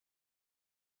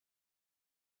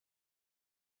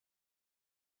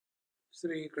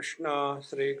Sri Krishna,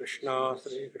 Sri Krishna,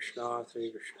 Sri Krishna,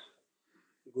 Sri Krishna.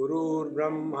 Gurur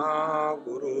Brahma,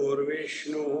 Gurur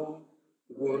Vishnu,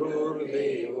 Gurur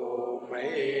Devo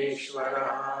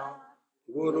Maheshwara,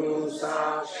 Guru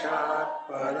Sakshat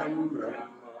Param Brahma,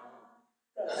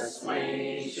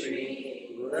 Tasmai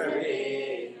Shri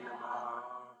Gurave Namaha.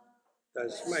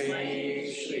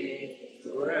 Tasmai Shri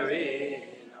Gurave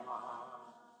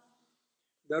Namaha.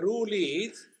 The rule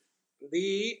is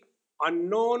the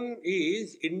unknown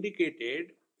is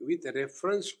indicated with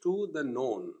reference to the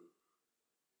known.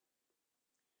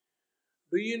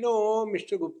 Do you know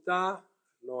Mr. Gupta?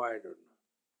 No, I don't know.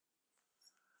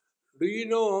 Do you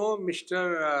know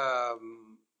Mr.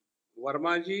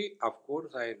 Varmaji? Of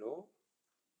course, I know.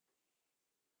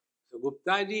 So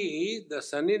Gupta ji is the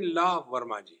son-in-law of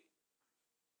Varmaji.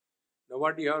 Now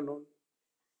what you have known?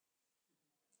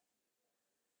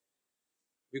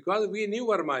 Because we knew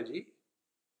Varmaji,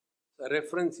 the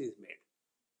reference is made.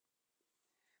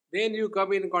 Then you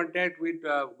come in contact with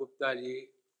Gupta ji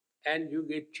and you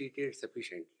get cheated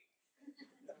sufficiently.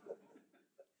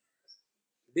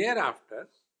 Thereafter,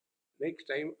 next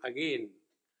time again,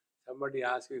 somebody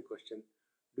asks you a question,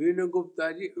 do you know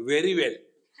Gupta ji? Very well.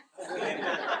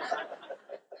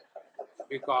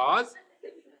 Because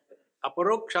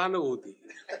aparokshanubhuti,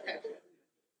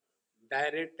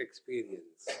 direct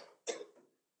experience.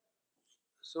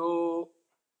 So,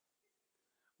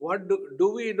 what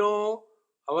do we know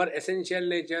our essential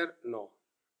nature? No.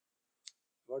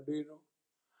 What do you know?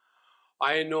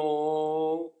 I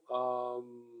know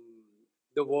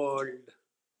the world.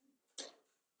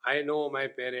 I know my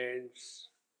parents.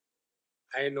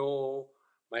 I know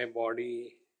my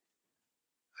body.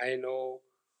 I know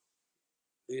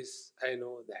this. I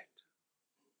know that.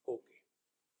 Okay.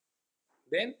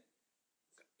 Then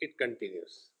it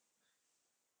continues.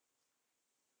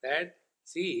 That,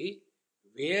 see,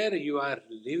 where you are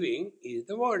living is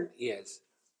the world. Yes.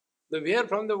 The where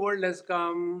from the world has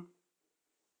come,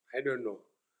 I don't know.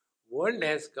 World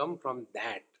has come from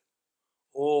that.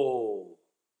 Oh.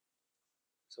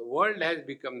 So world has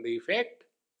become the effect,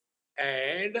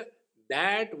 and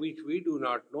that which we do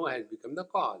not know has become the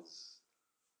cause.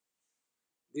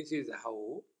 This is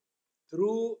how,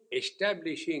 through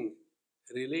establishing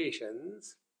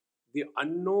relations, the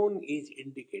unknown is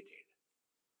indicated.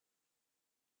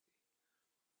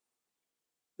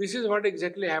 This is what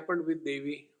exactly happened with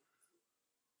Devi.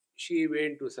 She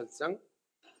went to satsang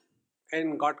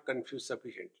and got confused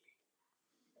sufficiently.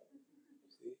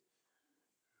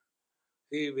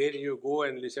 See, where you go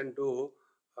and listen to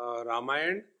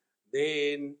Ramayana,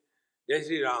 then Jai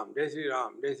Sri Ram, Jai Sri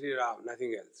Ram, Jai Sri Ram,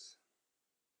 nothing else.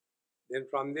 Then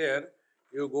from there,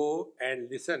 you go and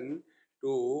listen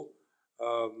to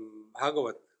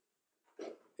Bhagavat.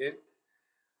 Then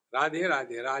Radhe,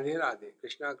 Radhe, Radhe, Radhe,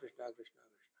 Krishna, Krishna, Krishna, Krishna.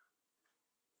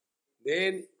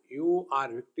 Then you are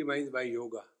victimized by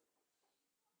yoga.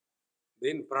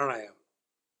 Then pranayam.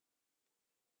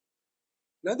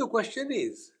 Now the question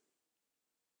is,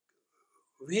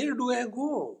 where do I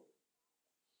go?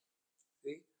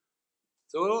 See?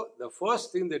 So the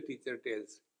first thing the teacher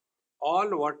tells, all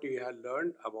what you have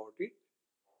learned about it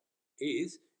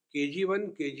is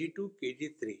KG1, KG2,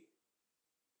 KG3.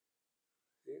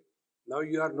 See? Now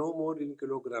you are no more in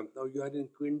kilograms, now you are in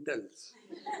quintals.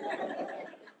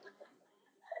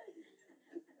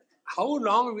 How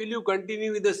long will you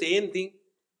continue with the same thing?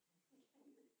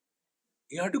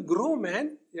 You have to grow,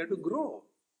 man. You have to grow.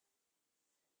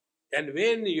 And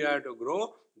when you have to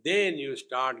grow, then you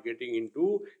start getting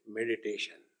into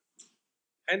meditation.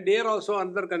 And there also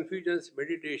another confusions,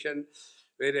 meditation,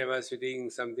 where I was sitting,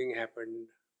 something happened.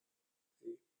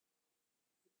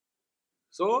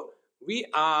 So, we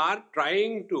are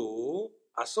trying to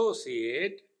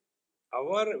associate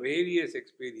our various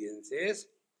experiences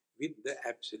with the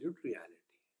absolute reality.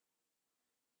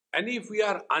 And if we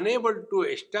are unable to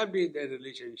establish the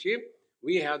relationship,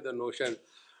 we have the notion,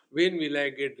 when will I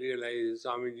get realized,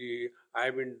 Swamiji, I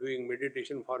have been doing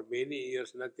meditation for many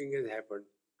years, nothing has happened.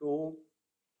 To whom?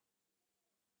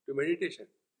 To meditation.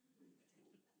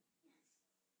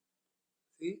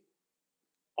 See?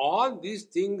 All these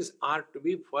things are to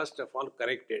be first of all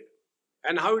corrected.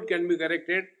 And how it can be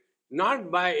corrected? Not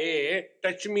by a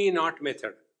touch me not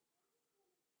method.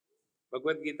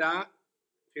 Bhagavad Gita,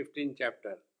 15th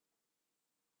chapter.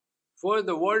 For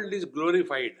the world is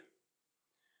glorified.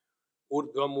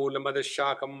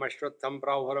 Urdhvamulamadasyakam ashwatham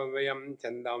pravaravayam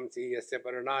chandamsi yasya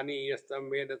paranani yastam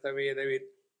vedasa vedavid.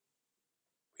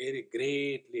 Very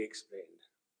greatly explained.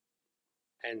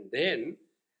 And then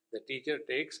the teacher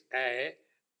takes a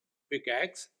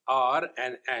pickaxe or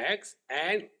an axe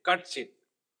and cuts it.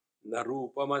 Na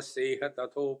rupamasseha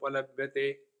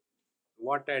tathopalabhyate.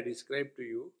 What I described to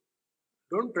you,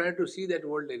 don't try to see that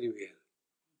world anywhere.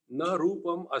 Na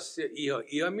rupam asya iha.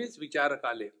 Iha means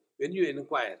vicharakale. When you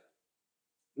inquire.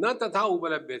 Na tatha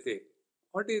upalabhyate.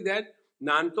 What is that?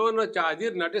 Nanto na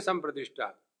chadir nate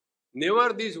sampradishta.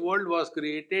 Never this world was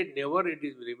created, never it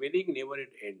is remaining, never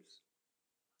it ends.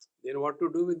 Then what to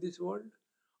do with this world?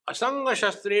 Asanga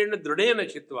shastrena dridena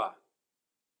chitva.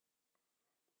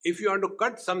 If you want to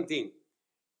cut something,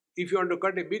 if you want to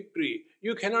cut a big tree,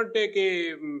 you cannot take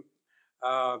a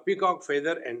peacock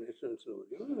feather and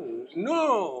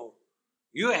no.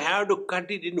 You have to cut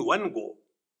it in one go.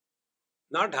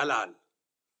 Not halal.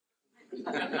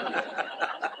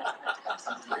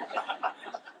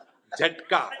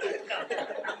 Jhatka.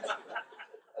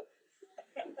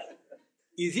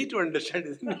 Easy to understand,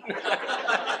 isn't it?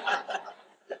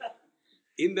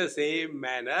 In the same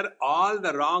manner, all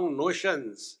the wrong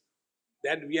notions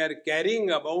that we are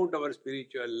carrying about our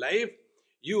spiritual life,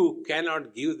 you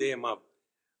cannot give them up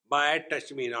by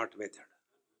touch me not method.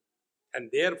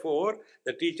 And therefore,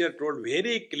 the teacher told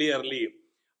very clearly,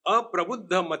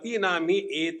 Aprabuddha mati nami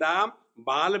eta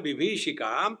bala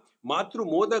vibhishika matru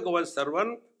modagavat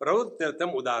sarvan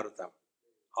pravuttartam udarutam.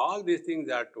 All these things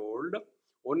are told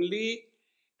only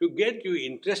to get you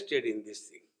interested in this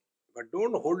thing. But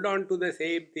don't hold on to the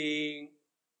same thing.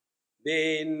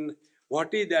 Then,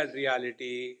 what is that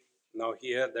reality? Now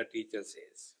here the teacher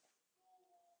says.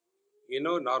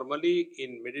 Normally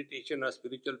in meditation or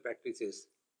spiritual practices,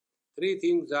 three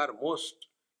things are most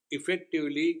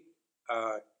effectively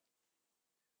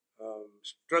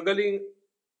struggling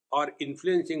or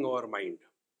influencing our mind.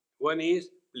 One is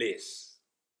place.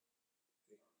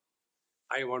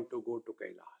 I want to go to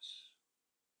Kailash.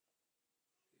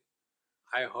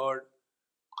 I heard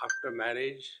after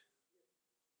marriage,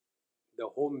 the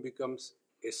home becomes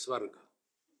a swarga.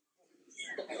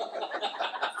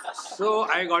 So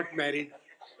I got married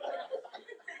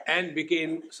and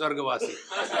became Swargavasi.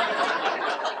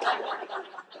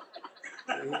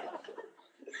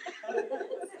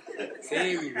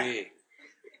 Same way,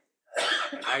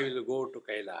 I will go to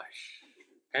Kailash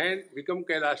and become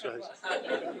Kailashvasi.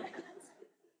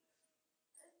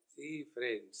 See,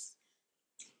 friends.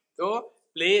 So,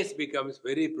 place becomes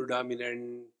very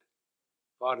predominant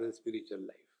for the spiritual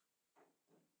life.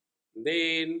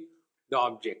 Then, the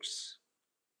objects.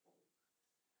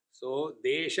 So,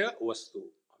 Desha Vastu,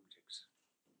 objects.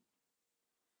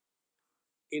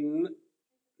 In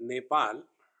Nepal,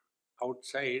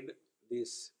 outside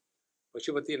this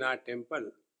Pashupatinath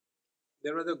temple,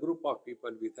 there was a group of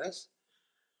people with us.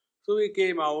 So we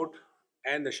came out,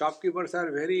 and the shopkeepers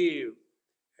are very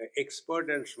expert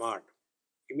and smart.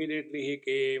 Immediately he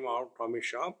came out from his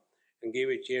shop and gave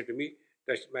a chair to me,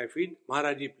 touched my feet.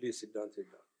 Maharaji, please sit down, sit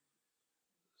down.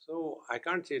 So I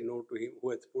can't say no to him, who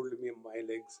has pulled me my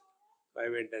legs. So I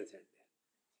went and sat there.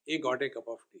 He got a cup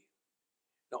of tea.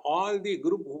 Now all the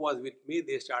group who was with me,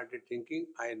 they started thinking,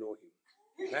 I know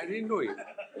him. I didn't know him.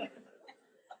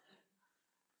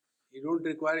 You don't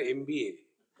require MBA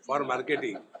for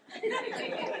marketing.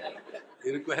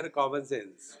 You require common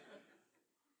sense.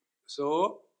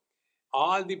 So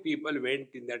all the people went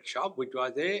in that shop, which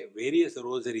was a various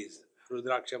rosaries,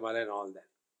 Rudraksha Mala and all that.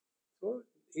 So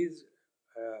his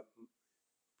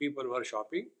people were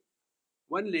shopping.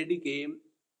 One lady came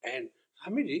and,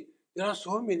 Swamiji, there are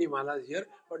so many malas here,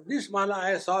 but this mala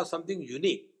I saw something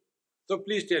unique. So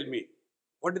please tell me,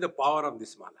 what is the power of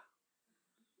this mala?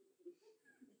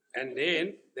 And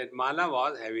then that mala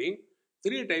was having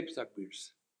three types of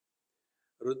beads.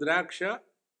 Rudraksha,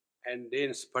 and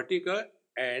then Spatika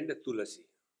and Tulasi.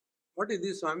 What is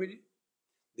this, Swamiji?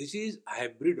 This is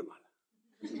hybrid mala.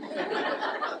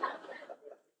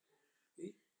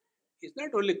 It's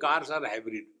not only cars are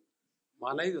hybrid.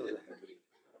 Mala is also hybrid.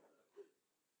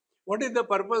 What is the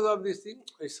purpose of this thing?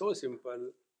 It's so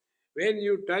simple. When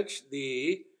you touch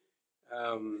the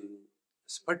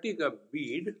Spatika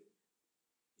bead,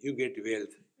 you get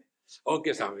wealth.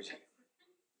 Okay, Swamiji.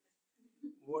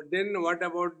 Then what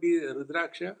about the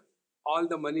Rudraksha? All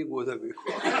the money goes away.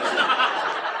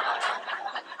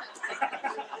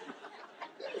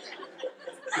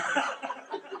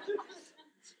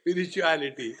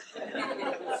 Spirituality.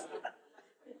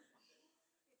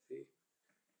 See?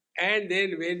 And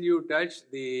then when you touch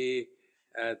the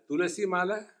Tulasi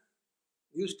Mala,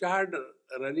 you start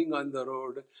running on the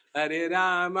road. Hare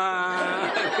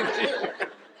Rama.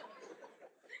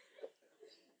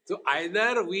 So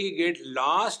either we get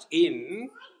lost in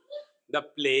the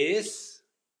place,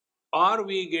 or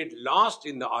we get lost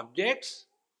in the objects,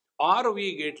 or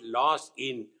we get lost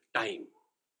in time.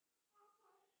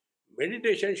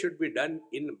 meditation should be done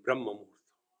in Brahma Muhurta.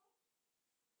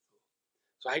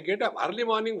 So I get up early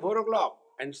morning, 4 o'clock,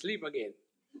 and sleep again.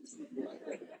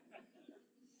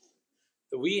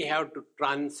 So we have to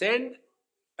transcend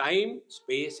time,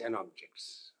 space, and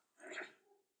objects.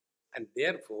 And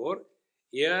therefore,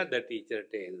 here the teacher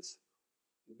tells,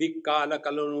 Dikkala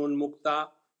kalunun mukta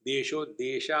desho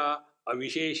desha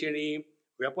avisheshini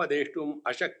vyapadeshtum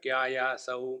ashakyaya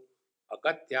sau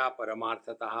akatya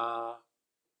paramarthataha.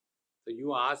 So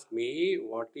you ask me,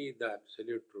 what is the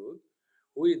absolute truth?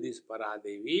 Who is this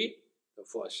Paradevi? The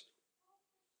first.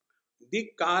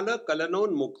 Dikkala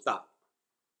kalanon mukta.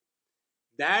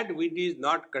 That which is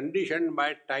not conditioned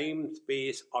by time,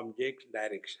 space, objects,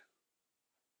 direction.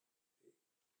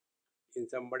 In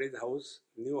somebody's house,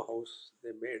 new house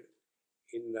they made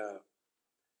in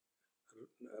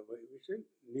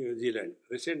New Zealand.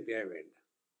 Recently I went.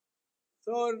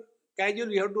 So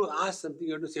casually you have to ask something,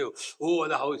 you have to say, oh,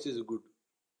 the house is good.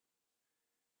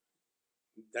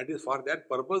 That is for that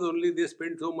purpose only they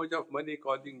spend so much of money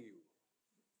causing you.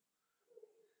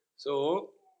 So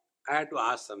I had to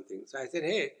ask something. So I said,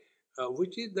 hey,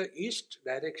 which is the east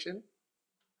direction?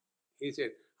 He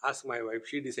said, ask my wife,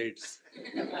 she decides.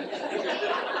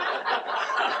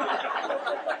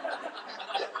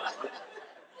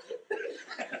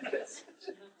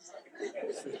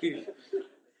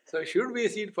 So should we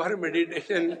sit for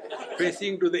meditation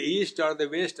facing to the east or the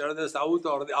west or the south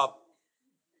or the up?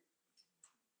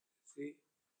 See?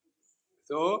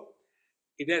 So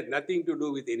it has nothing to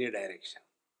do with any direction.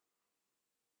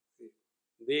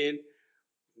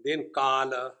 Then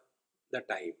Kala, the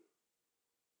time.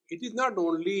 It is not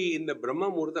only in the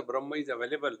Brahma Muhurta, Brahma is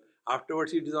available.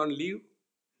 Afterwards it is on leave.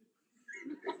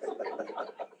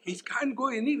 It can't go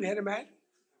anywhere, man.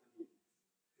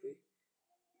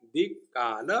 The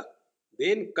Kala,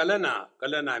 then Kalana.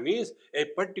 Kalana means a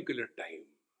particular time.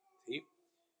 See,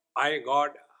 I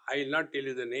will not tell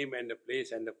you the name and the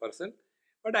place and the person,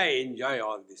 but I enjoy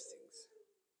all these things.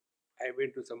 I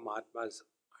went to some Mahatma's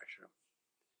ashram.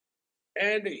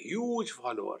 And huge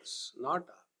followers, not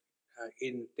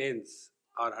in tens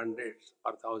or hundreds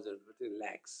or thousands, but in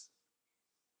lakhs.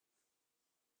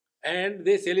 And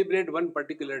they celebrate one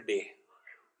particular day.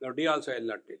 Now, day also I will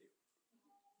not tell you,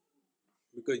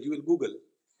 because you will Google.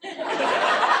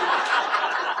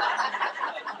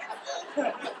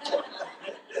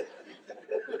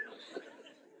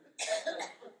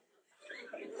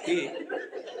 See,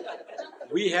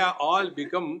 we have all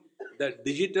become the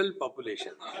digital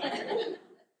population.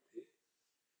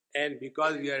 And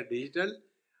because we are digital,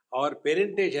 our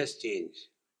parentage has changed.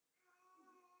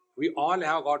 We all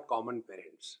have got common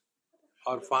parents.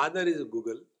 Our father is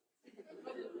Google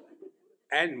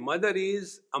and mother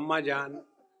is Amma Jan.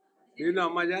 Do you know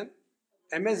Amma Jan?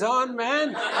 Amazon,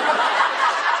 man!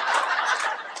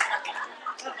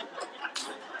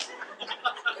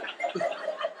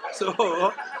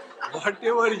 So,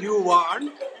 whatever you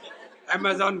want,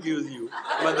 Amazon gives you,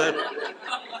 mother.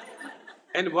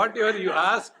 And whatever you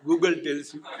ask, Google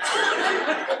tells you.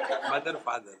 Mother,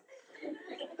 father.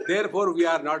 Therefore, we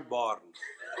are not born.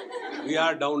 We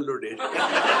are downloaded.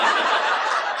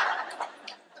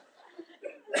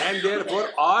 And therefore,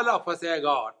 all of us have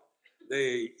got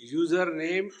the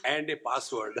username and a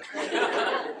password.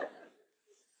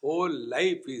 Whole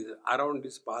life is around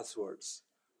these passwords.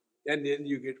 And then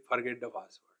you forget the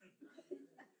password.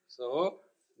 So,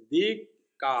 the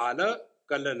Kala,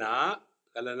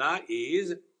 Kalana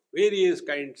is various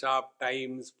kinds of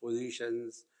times,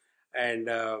 positions, and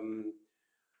a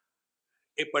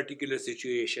particular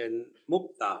situation.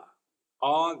 Mukta.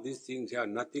 All these things have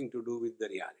nothing to do with the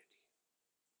reality.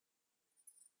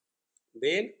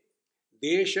 Then,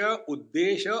 Desha,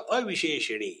 Uddesha,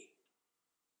 Avisheshani.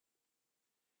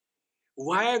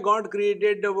 Why God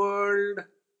created the world?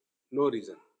 No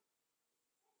reason.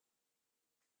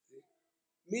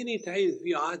 Many times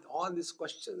we ask all these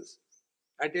questions.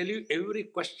 I tell you, every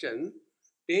question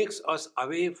takes us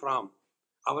away from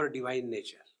our divine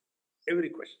nature. Every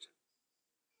question.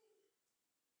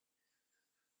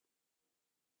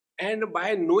 And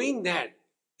by knowing that,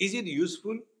 is it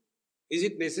useful? Is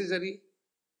it necessary?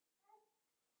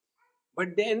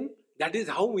 But then, that is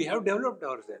how we have developed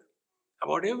ourselves.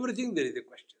 About everything there is a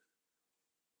question.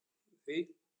 See?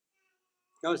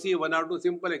 Now see one or two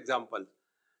simple examples.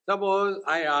 Suppose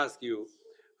I ask you,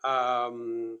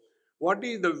 what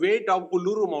is the weight of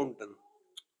Uluru mountain?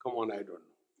 Come on, I don't know.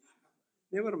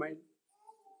 Never mind.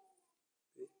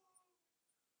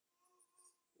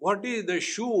 What is the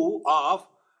shoe of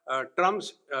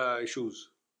Trump's shoes?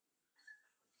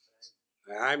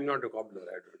 I am not a cobbler,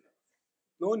 I don't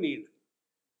know. No need.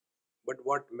 But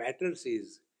what matters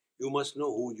is, You must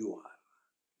know who you are.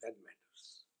 That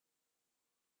matters.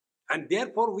 And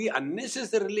therefore we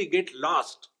unnecessarily get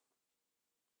lost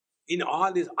in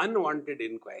all these unwanted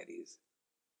inquiries.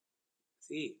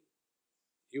 See,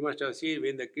 you must have seen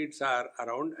when the kids are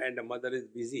around and the mother is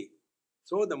busy.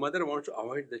 So the mother wants to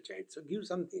avoid the child. So give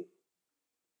something.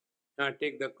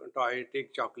 Take the toy,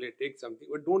 take chocolate, take something,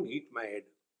 but don't hit my head.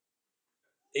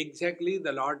 Exactly,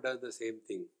 the Lord does the same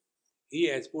thing. He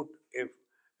has put a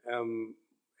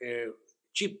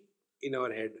chip in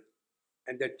our head,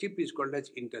 and that chip is called as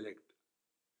intellect.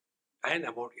 And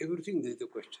about everything there is a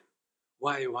question.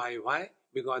 Why?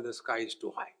 Because the sky is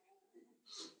too high.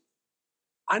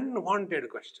 Unwanted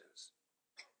questions.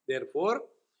 Therefore,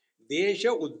 desha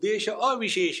uddesha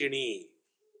avisheshani,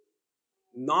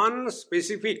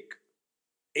 non-specific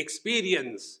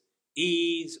experience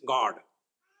is God.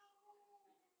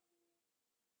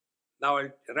 Now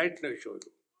I'll rightly show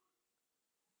you.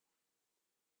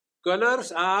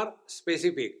 Colors are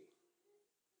specific.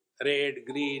 Red,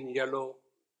 green, yellow,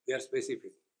 they are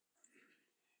specific.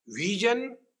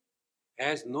 Vision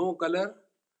has no color,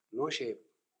 no shape.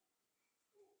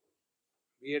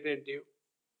 Be attentive.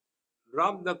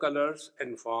 Drop the colors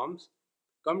and forms,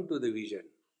 come to the vision.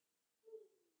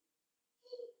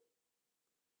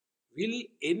 Will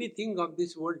anything of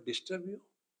this world disturb you?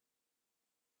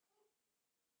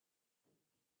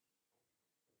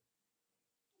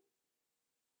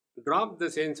 Drop the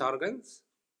sense organs,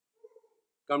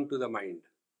 come to the mind.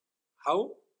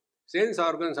 How? Sense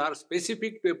organs are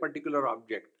specific to a particular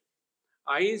object.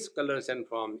 Eyes, colors and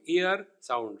form. Ear,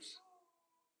 sounds.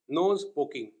 Nose,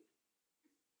 poking.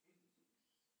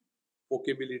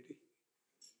 Pokeability.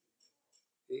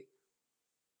 See?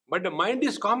 But the mind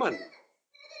is common.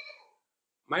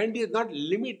 Mind is not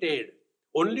limited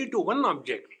only to one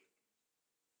object.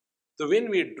 So when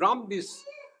we drop these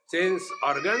sense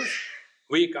organs,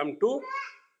 we come to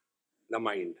the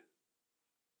mind.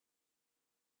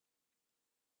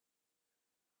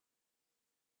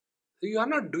 So you are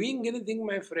not doing anything,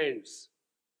 my friends.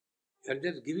 You are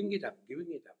just giving it up.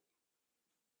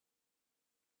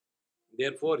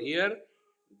 Therefore here,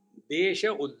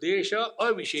 desha uddesha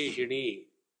avisheshani.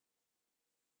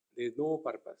 There is no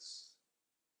purpose.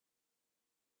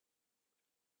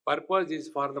 Purpose is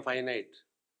for the finite.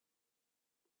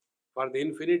 For the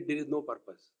infinite, there is no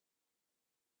purpose.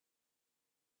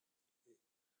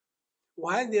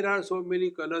 Why there are so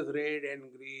many colors, red and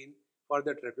green, for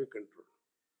the traffic control?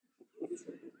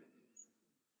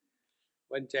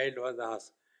 One child was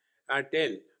asked,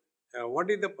 what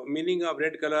is the meaning of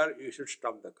red color? You should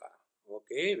stop the car.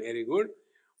 Okay, very good.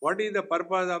 What is the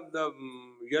purpose of the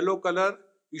yellow color?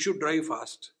 You should drive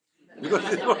fast.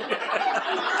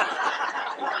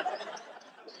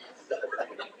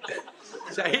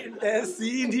 Child has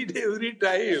seen it every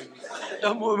time.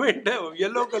 The moment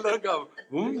yellow color comes,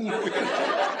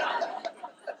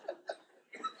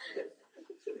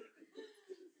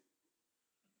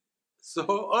 So,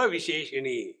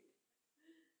 avisheshani,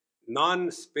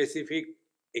 non-specific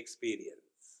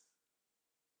experience.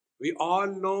 We all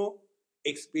know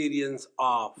experience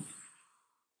of.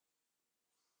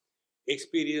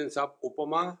 Experience of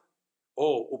upama.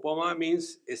 Oh, upama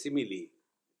means a simile.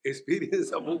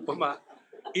 Experience of upama.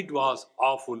 It was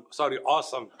awesome.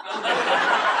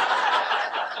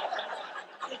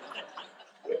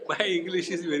 My English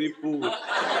is very poor.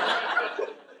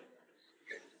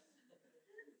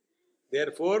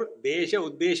 Therefore, desha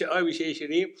uddesha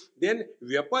avisheshani, then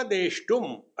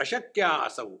vyapadeshtum ashakya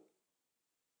asau.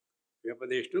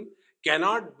 Vyapadeshtum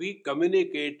cannot be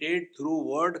communicated through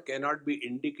word, cannot be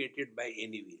indicated by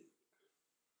any will.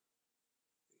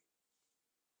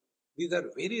 These are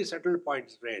very subtle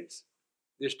points, friends.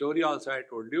 This story also I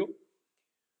told you.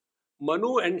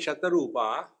 Manu and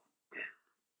Shatarupa,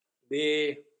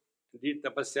 they did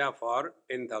tapasya for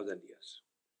 10,000 years.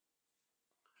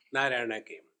 Narayana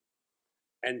came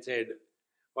and said,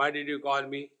 why did you call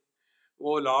me?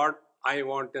 Oh Lord, I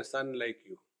want a son like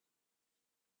you.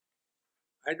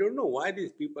 I don't know why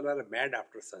these people are mad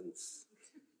after sons.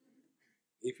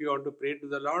 If you want to pray to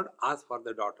the Lord, ask for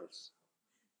the daughters.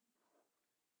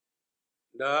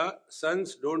 The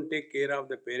sons don't take care of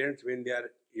the parents when they are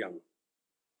young.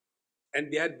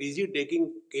 And they are busy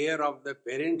taking care of the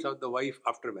parents of the wife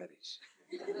after marriage.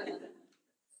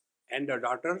 And the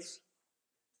daughters,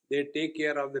 they take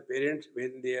care of the parents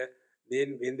when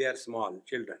they are small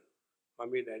children.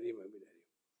 Mommy, daddy.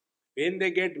 When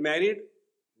they get married,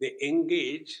 they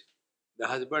engage the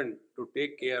husband to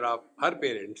take care of her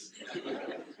parents.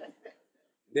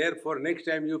 Therefore, next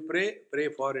time you pray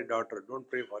for a daughter, don't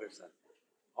pray for a son.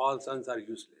 All sons are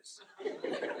useless.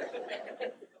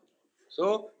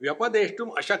 So,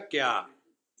 vyapadeshtum ashakya.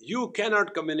 You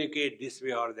cannot communicate this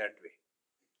way or that way.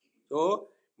 So,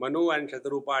 Manu and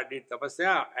Shatrupa did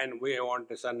tapasya and we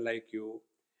want a son like you.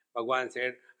 Bhagwan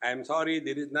said, I am sorry,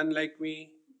 there is none like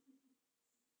me.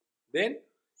 Then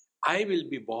I will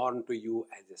be born to you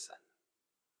as a son.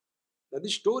 Now,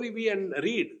 this story we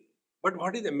read, but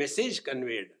what is the message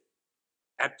conveyed?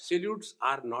 Absolutes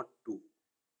are not two,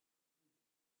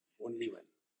 only one.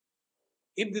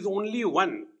 If there is only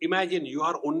one, imagine you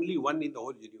are only one in the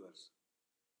whole universe.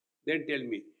 Then tell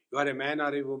me, you are a man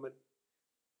or a woman?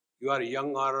 You are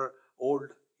young or old?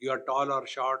 You are tall or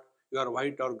short? You are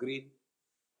white or green?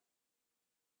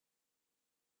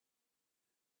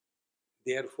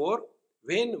 Therefore,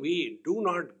 when we do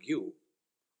not give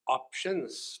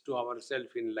options to ourselves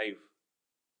in life,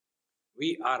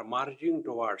 we are marching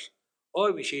towards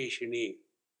avisheshini,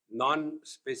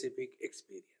 non-specific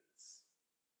experience.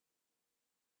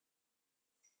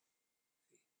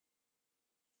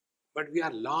 But we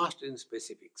are lost in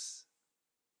specifics.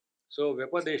 So,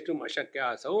 Vyapadeshtum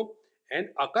ashakya asau and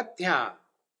akatya.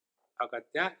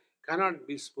 Akatya cannot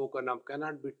be spoken of,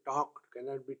 cannot be talked,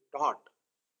 cannot be taught.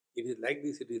 It is like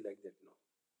this, it is like that. No.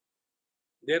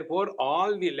 Therefore,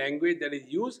 all the language that is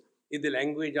used is the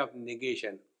language of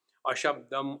negation.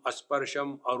 Ashabdam,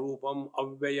 asparsham, arupam,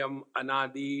 avyayam,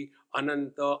 anadi,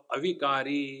 ananta,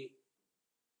 avikari.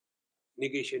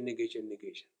 Negation, negation,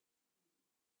 negation.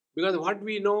 Because what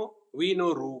we know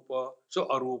rupa, so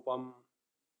arupam.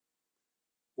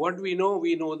 What we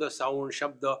know the sound,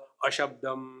 shabda,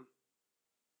 ashabdam.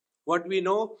 What we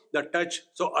know, the touch,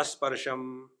 so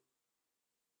asparsham.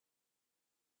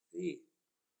 See?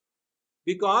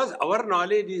 Because our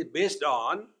knowledge is based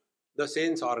on the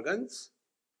sense organs,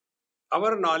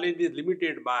 our knowledge is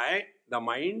limited by the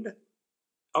mind,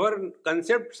 our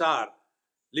concepts are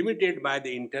limited by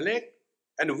the intellect,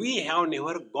 and we have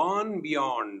never gone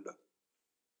beyond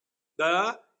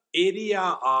the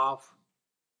area of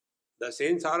the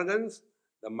sense organs,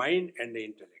 the mind, and the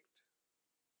intellect.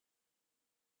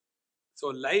 So,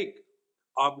 like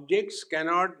objects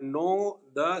cannot know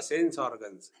the sense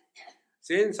organs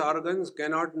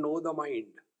cannot know the mind.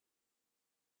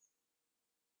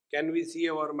 Can we see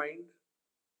our mind?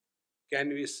 Can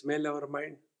we smell our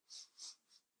mind?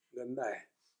 Ganda hai.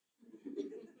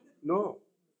 No.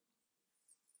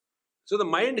 So the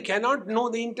mind cannot know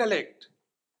the intellect.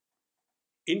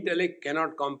 Intellect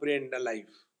cannot comprehend the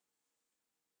life.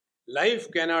 Life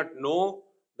cannot know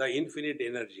the infinite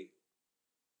energy.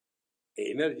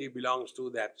 Energy belongs to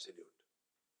the absolute.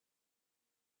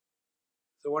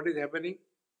 So what is happening?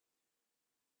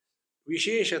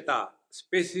 Visheshata,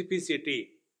 specificity,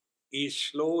 is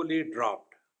slowly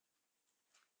dropped.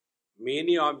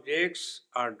 Many objects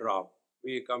are dropped.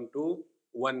 We come to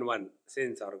one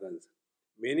sense organs.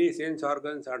 Many sense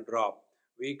organs are dropped.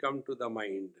 We come to the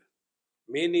mind.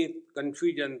 Many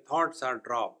confusion thoughts are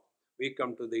dropped. We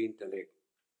come to the intellect.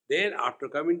 Then after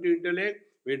coming to intellect,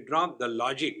 we drop the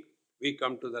logic. We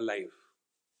come to the life.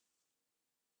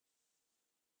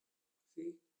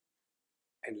 See?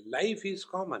 And life is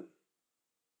common.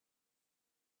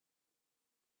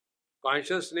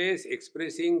 Consciousness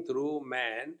expressing through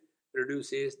man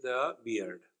produces the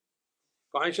beard.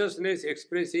 Consciousness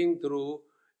expressing through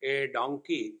a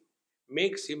donkey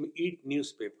makes him eat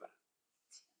newspaper.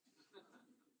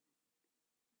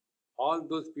 All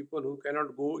those people who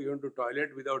cannot go even to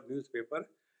toilet without newspaper,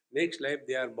 next life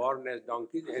they are born as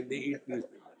donkeys and they eat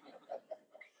newspaper.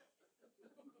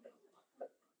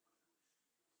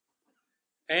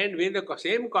 And when the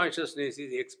same consciousness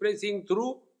is expressing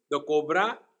through the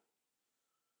cobra,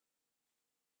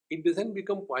 it doesn't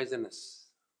become poisonous.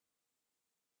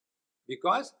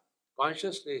 Because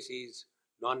consciousness is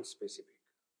non-specific.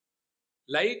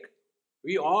 Like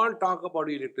we all talk about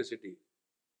electricity.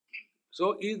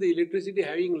 So is the electricity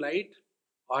having light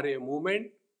or a movement?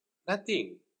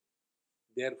 Nothing.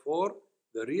 Therefore,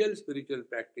 the real spiritual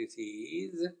practice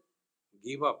is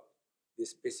give up the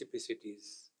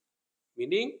specificities.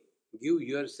 Meaning, give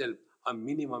yourself a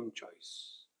minimum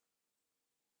choice.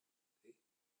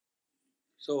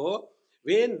 So,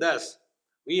 when thus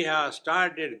we have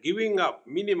started giving up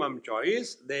minimum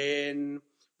choice, then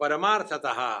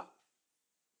paramarthataha,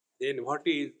 then what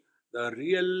is the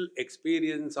real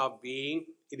experience of being?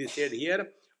 It is said here,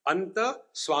 anta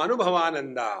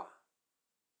swanubhavananda.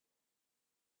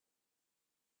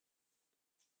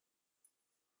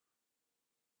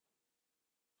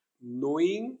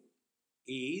 Knowing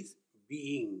is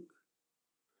being.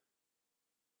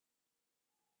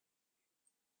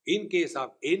 In case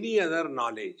of any other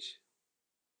knowledge,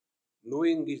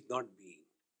 knowing is not being.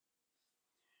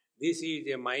 This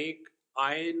is a mic,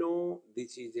 I know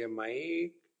this is a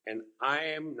mic and I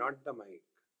am not the mic.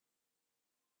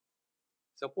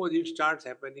 Suppose it starts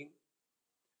happening.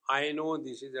 I know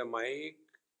this is a mic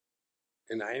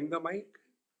and I am the mic.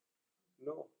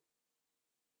 No.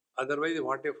 Otherwise,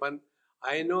 what a fun.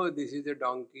 I know this is a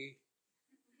donkey.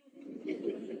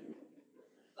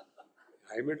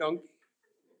 I am a donkey.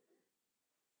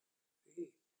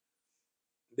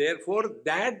 Therefore,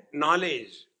 that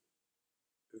knowledge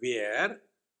where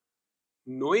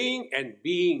knowing and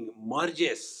being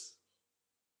merges,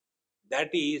 that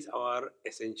is our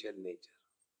essential nature.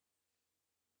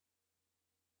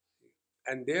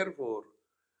 And therefore,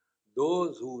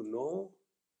 those who know,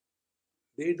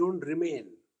 they don't remain,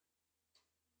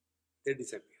 they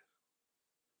disappear.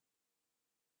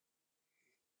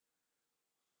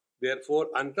 Therefore,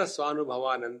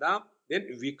 antasvanubhavananda, then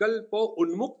vikalpo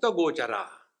unmukta gochara.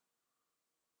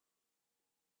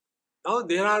 Now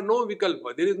there are no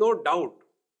vikalpa, there is no doubt.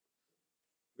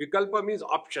 Vikalpa means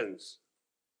options.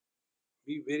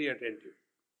 Be very attentive.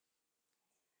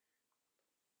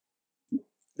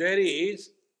 There is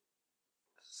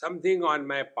something on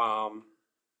my palm.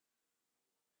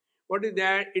 What is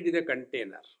that? It is a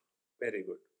container. Very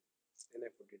good. Then I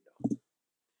put it down.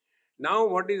 Now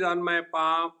what is on my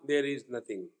palm? There is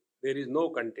nothing. There is no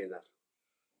container.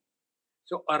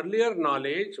 So earlier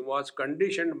knowledge was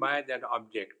conditioned by that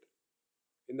object.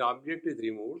 When the object is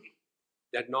removed,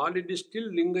 that knowledge is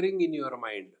still lingering in your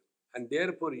mind. And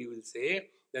therefore you will say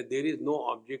that there is no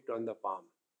object on the palm.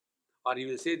 Or you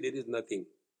will say there is nothing.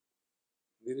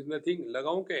 There is nothing.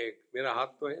 Lagaun kya ek? Mera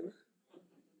haath to hai na?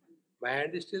 My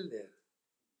hand is still there.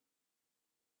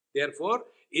 Therefore,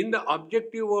 in the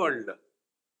objective world,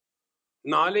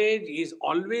 knowledge is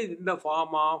always in the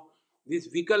form of this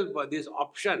vikalpa, this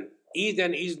option, is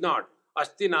and is not,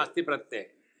 asti nasti pratyay.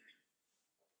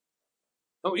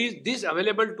 Now, is this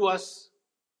available to us?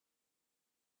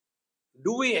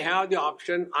 Do we have the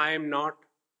option, I am not?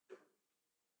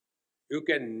 You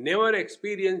can never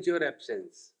experience your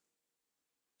absence.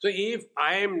 So, if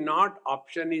I am not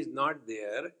option is not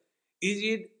there, is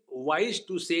it wise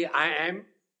to say I am?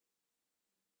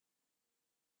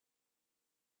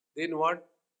 Then what?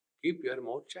 Keep your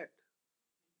mouth shut.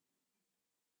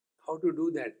 How to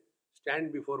do that?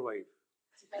 Stand before wife.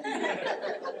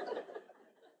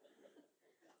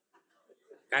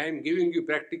 I am giving you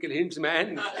practical hints,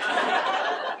 man.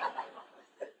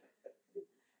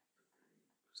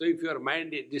 So if your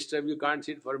mind is disturbed, you can't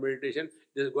sit for meditation,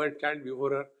 just go and stand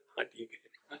before her.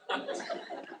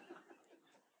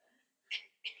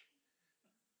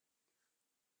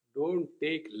 Don't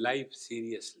take life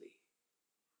seriously.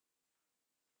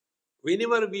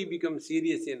 Whenever we become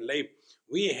serious in life,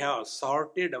 we have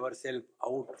sorted ourselves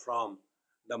out from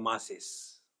the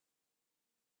masses.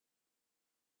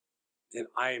 Then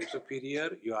I am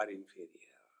superior, you are inferior.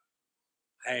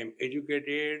 I am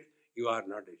educated, you are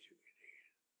not educated.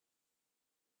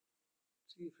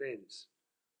 See friends,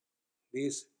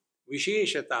 this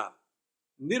Visheshata,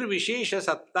 Nirvishesha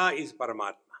Satta is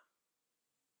Paramatma.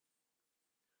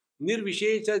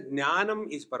 Nirvishesha Jnanam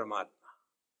is Paramatma.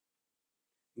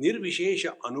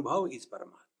 Nirvishesha Anubhav is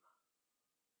Paramatma.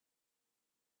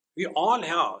 We all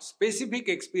have specific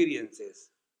experiences.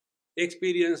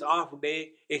 Experience of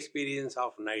day, experience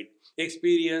of night,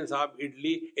 experience of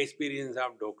idli, experience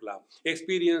of dokla,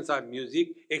 experience of music,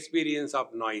 experience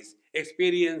of noise,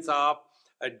 experience of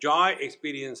joy,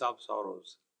 experience of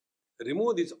sorrows.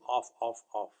 Remove this off.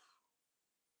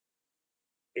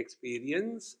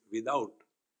 Experience without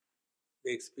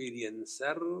the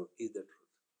experiencer is the truth.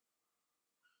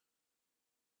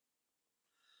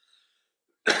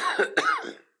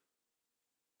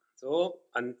 So,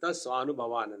 anta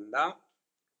swanubhavananda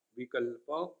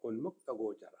vikalpa unmukta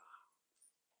gochara.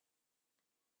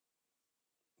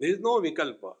 There is no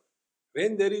vikalpa.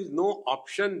 When there is no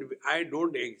option, I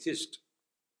don't exist.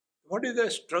 What is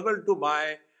the struggle to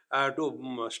buy,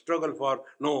 struggle for,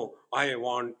 no, I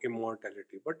want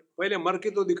immortality. But pehle mar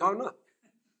ke to dikhao na.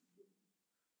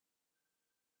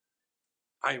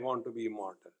 I want to be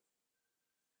immortal.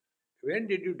 When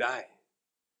did you die?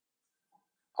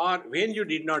 Or when you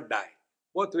did not die?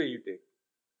 Both way you take.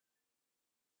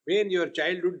 When your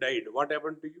childhood died, what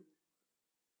happened to you?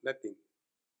 Nothing.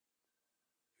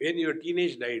 When your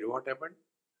teenage died, what happened?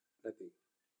 Nothing.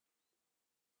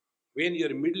 When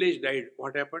your middle age died,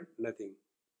 what happened? Nothing.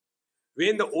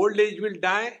 When the old age will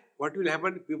die, what will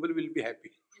happen? People will be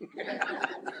happy.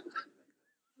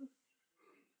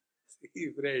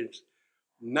 See friends,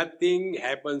 nothing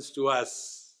happens to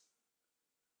us.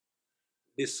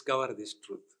 Discover this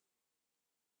truth.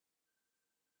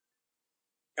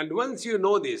 And once you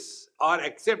know this, or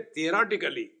accept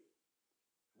theoretically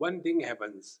one thing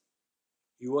happens.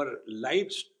 Your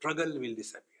life struggle will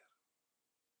disappear.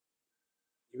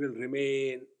 You will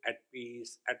remain at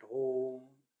peace, at home,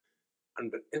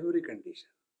 under every condition.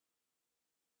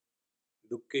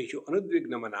 Dukkeshu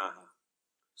anudvignamanaha,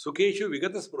 sukeshu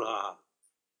vigataspruhaha,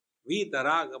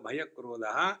 vitaraga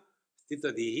bhayakrodaha,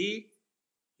 stitadihi.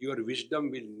 Your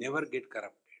wisdom will never get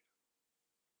corrupted.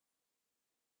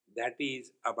 That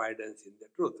is abidance in the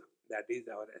truth. That is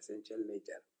our essential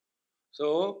nature.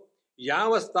 So,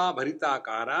 yavastha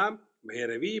bharitakara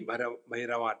bhairavi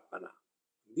bhairavatmana.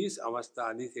 This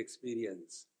avastha, this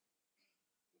experience,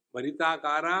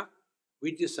 bharitakara,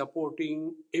 which is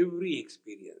supporting every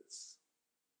experience.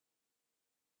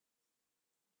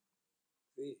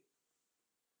 See?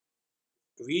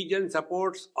 Vision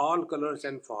supports all colors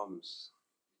and forms.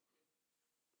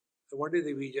 So what is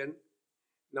the vision?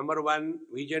 Number one,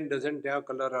 vision doesn't have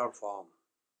color or form.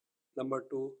 Number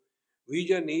two,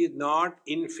 vision is not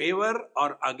in favor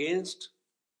or against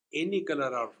any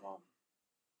color or form.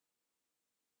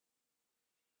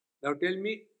 Now tell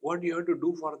me, what do you have to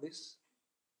do for this?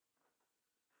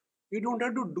 You don't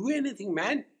have to do anything,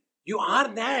 man. You are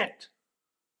that.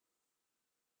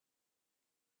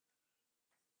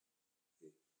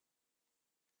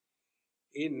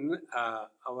 In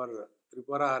our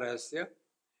Tripura Rahasya,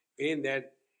 when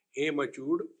that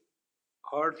Hemachud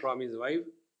heard from his wife,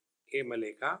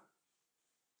 Hemalekha,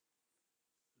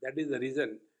 that is the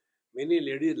reason many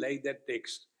ladies like that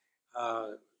text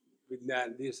with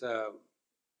this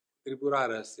Tripura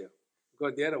Rahasya,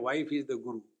 because their wife is the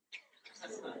Guru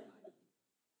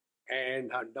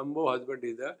and her Dumbo husband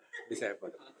is the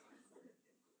disciple.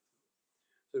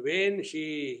 So when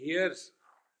he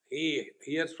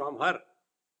hears from her,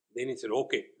 then he said,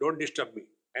 okay, don't disturb me.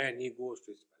 And he goes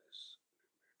to his palace.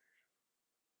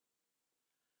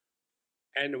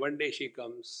 And one day she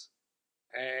comes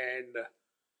and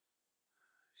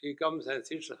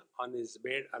sits on his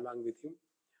bed along with him,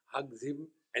 hugs him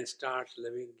and starts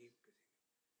loving him.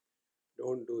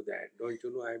 Don't do that. Don't you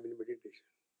know I am in meditation?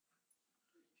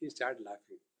 He starts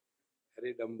laughing.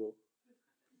 Hare Dumbo.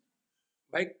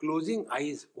 By closing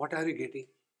eyes, what are you getting?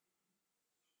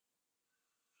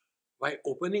 By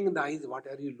opening the eyes, what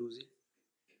are you losing?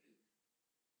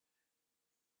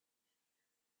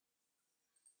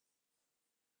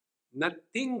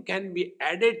 Nothing can be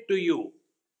added to you.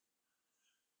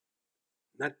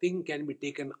 Nothing can be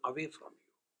taken away from you.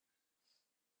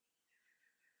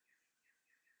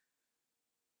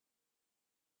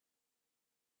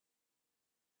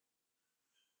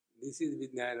 This is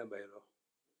Vijnana Bhairava.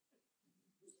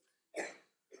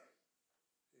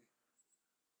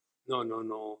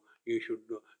 No. You should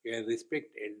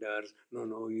respect elders.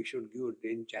 No. You should give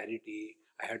in charity.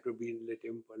 I have to be in the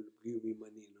temple. Give me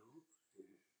money. No.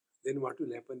 Then what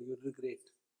will happen? You will regret.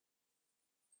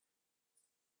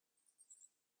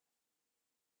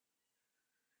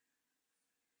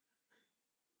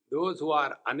 Those who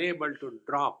are unable to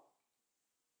drop,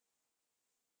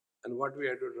 and what we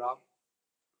have to drop?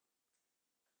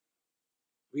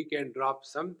 We can drop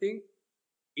something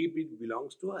if it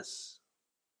belongs to us.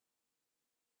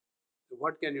 So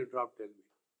what can you drop, tell me?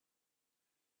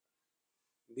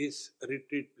 This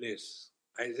retreat place.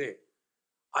 I say,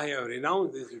 I have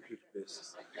renounced this retreat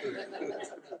place.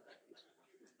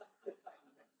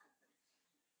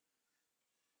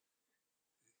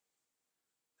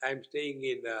 I am staying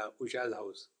in Usha's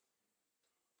house.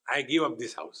 I give up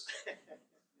this house.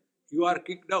 You are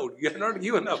kicked out. You are not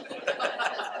given up.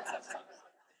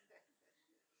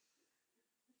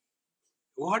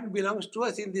 What belongs to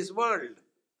us in this world?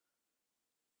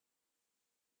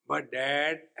 But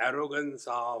that arrogance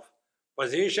of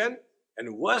possession,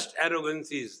 and worst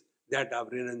arrogance is that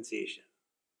of renunciation.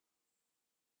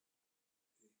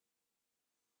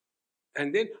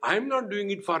 And then I am not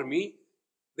doing it for me,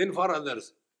 then for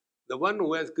others. The one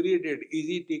who has created, is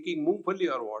he taking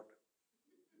mungfali or what?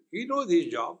 He knows his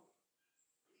job.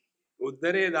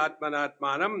 Uddared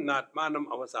atmanatmanam natmanam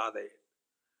avasadayet.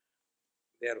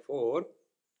 Therefore,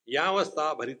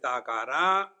 yavastha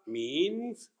bharitakara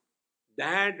means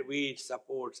that which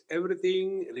supports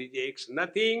everything, rejects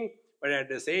nothing, but at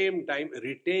the same time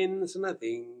retains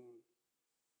nothing.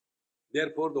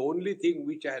 Therefore, the only thing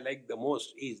which I like the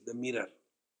most is the mirror.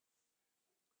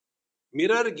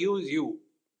 Mirror gives you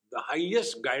the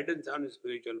highest guidance on a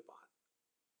spiritual path.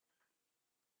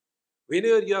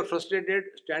 Whenever you are frustrated,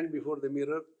 stand before the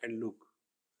mirror and look.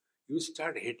 You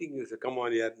start hating yourself. Come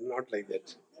on, yeah, not like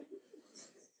that.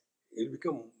 You'll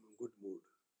become good mood.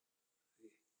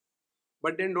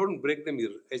 But then don't break the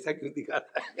mirror. ऐसा क्यों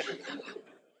दिखाता है?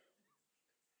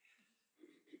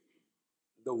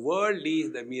 The world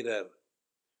is the mirror.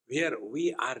 where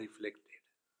we are reflected.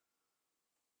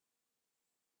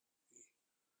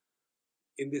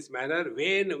 In this manner,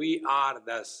 when we are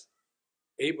thus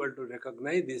able to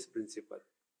recognize this principle,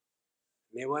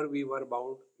 never we were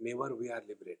bound, never we are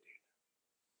liberated.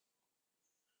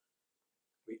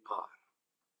 We are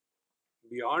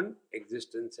beyond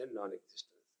existence and non-existence.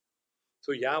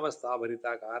 So, Yavastha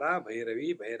Bharitakara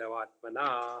Bhairavi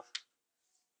Bhairavatmana.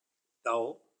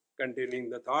 Now, continuing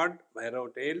the thought,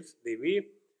 Bhairav tells Devi,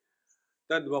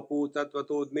 Tadvapu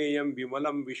Tatvatodneyam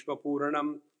Vimalam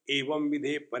Vishwapuranam Evam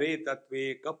Vidhe Pare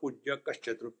Tatve Kapujya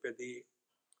Kaschatruppyati.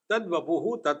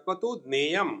 Tadvapuhu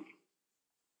Tatvatodneyam.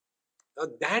 Now,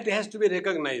 that has to be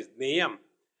recognized. Neyam.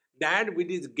 That which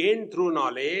is gained through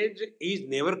knowledge is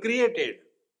never created.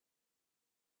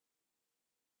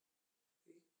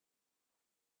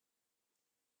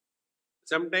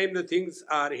 Sometimes the things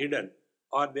are hidden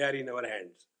or they are in our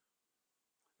hands.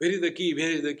 Where is the key? Where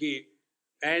is the key?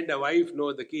 And the wife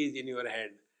knows the key is in your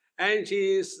hand. And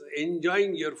she is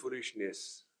enjoying your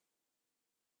foolishness.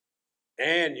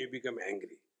 And you become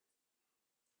angry.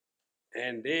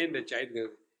 And then the child goes,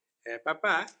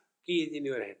 Papa, key is in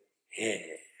your hand.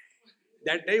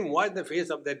 That time, watch the face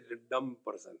of that dumb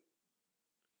person.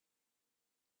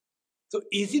 So,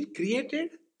 is it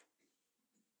created?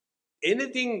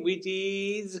 Anything which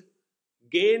is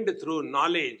gained through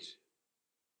knowledge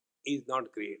is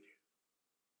not created.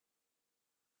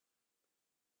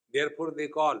 Therefore, they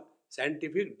call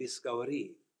scientific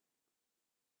discovery.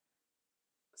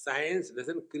 Science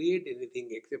doesn't create anything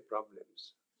except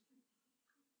problems.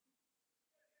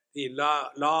 The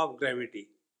law of gravity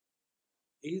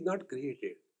is not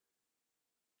created.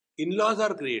 In-laws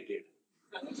are created.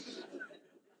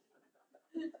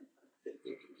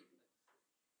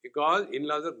 Because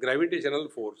in-laws are gravitational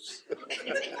force.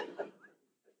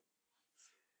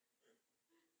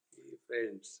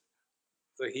 Friends.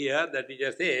 So here the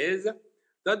teacher says,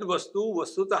 Tad vastu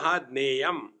vastutaha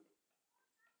dneyam.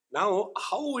 Now,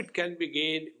 how it can be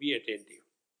gained, be attentive.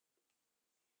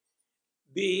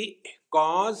 The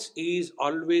cause is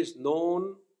always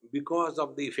known because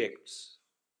of the effects.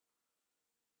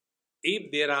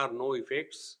 If there are no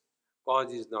effects,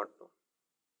 cause is not known.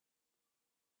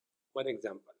 For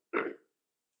example,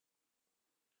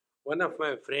 one of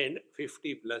my friend,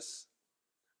 50 plus,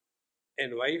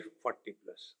 and wife, 40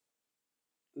 plus.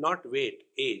 Not weight,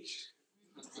 age.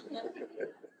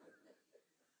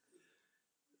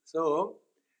 So,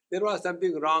 there was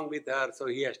something wrong with her, so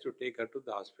he has to take her to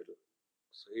the hospital.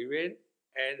 So, he went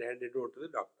and handed over to the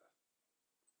doctor.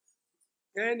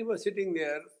 And he was sitting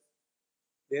there.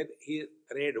 Then he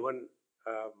read one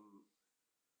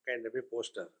kind of a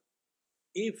poster.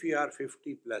 If you are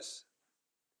 50 plus,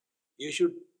 you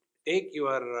should take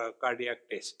your cardiac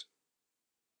test.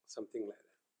 Something like that.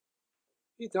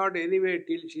 He thought anyway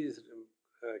till she is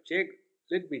checked,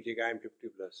 let me check, I am 50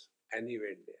 plus. And he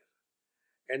went there.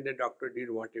 And the doctor did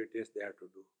whatever test they have to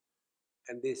do.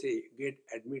 And they say, get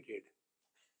admitted.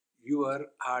 Your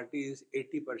heart is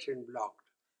 80% blocked.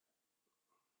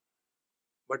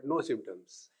 But no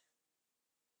symptoms.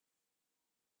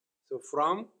 So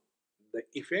from the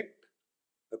effect,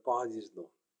 the cause is known.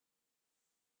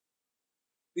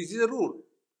 This is a rule.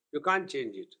 You can't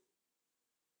change it.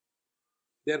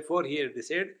 Therefore, here they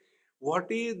said,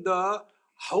 what is the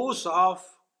house of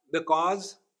the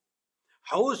cause?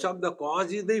 House of the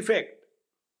cause is the effect.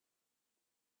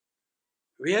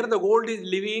 Where the gold is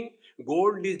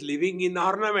living in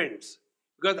ornaments.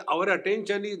 Because our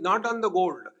attention is not on the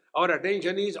gold. Our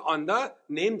attention is on the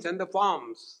names and the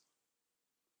forms.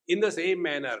 In the same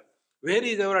manner, where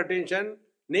is our attention?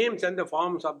 Names and the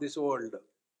forms of this world.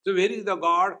 So where is the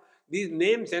God? These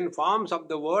names and forms of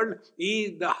the world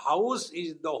is the house,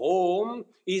 is the home,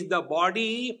 is the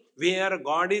body where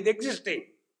God is existing.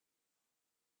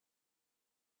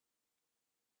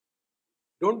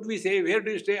 Don't we say, where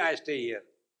do you stay? I stay here.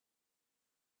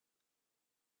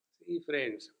 See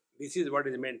friends, this is what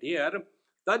is meant here.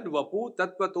 Tad vapu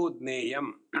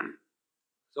tatvatodneyam.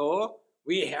 So,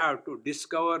 we have to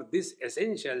discover this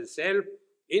essential self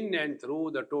in and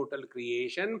through the total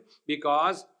creation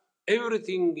because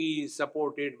everything is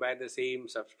supported by the same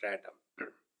substratum.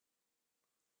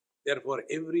 Therefore,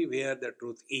 everywhere the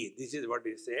truth is. This is what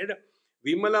is said.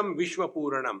 Vimalam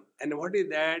Vishwapuranam. And what is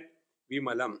that?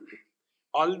 Vimalam.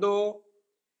 Although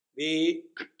the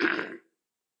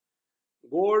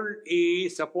gold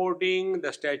is supporting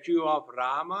the statue of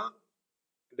Rama,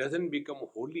 it doesn't become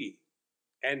holy.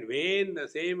 And when the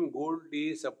same gold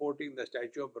is supporting the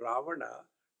statue of Ravana,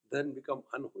 then become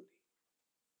unholy.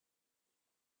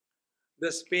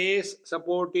 The space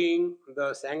supporting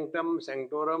the sanctum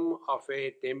sanctorum of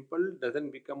a temple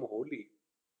doesn't become holy.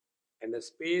 and the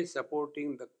space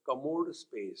supporting the commode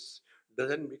space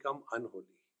doesn't become unholy.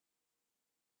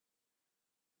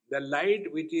 The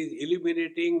light which is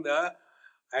illuminating the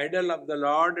idol of the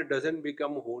Lord doesn't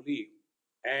become holy.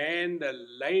 And the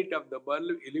light of the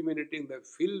bulb illuminating the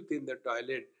filth in the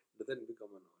toilet doesn't become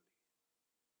unholy.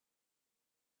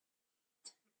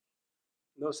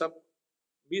 No,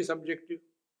 be subjective.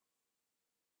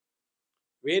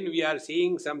 When we are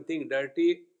seeing something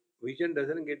dirty, vision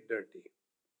doesn't get dirty.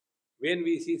 When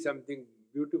we see something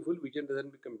beautiful, vision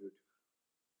doesn't become beautiful.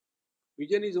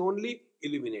 Vision is only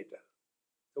illuminator.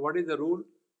 So what is the rule?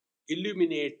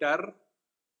 Illuminator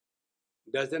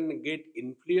doesn't get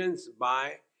influenced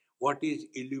by what is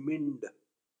illumined.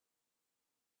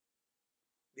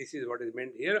 This is what is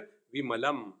meant here.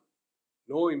 Vimalam,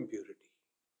 no impurity.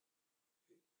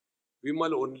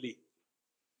 Vimal only.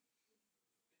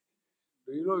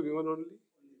 Do you know Vimal only?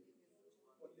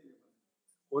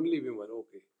 Only Vimal,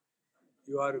 okay.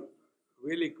 You are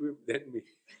well equipped than me.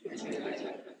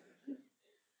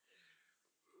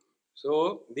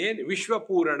 So then Vishwa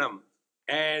Puranam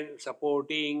and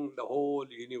supporting the whole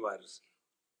universe.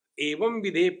 Evam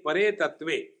vidhe pare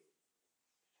tatve.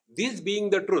 This being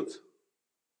the truth,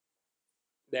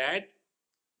 that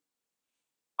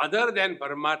other than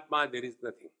Paramatma there is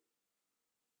nothing.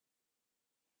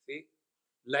 See,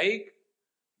 like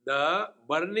the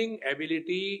burning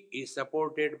ability is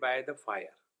supported by the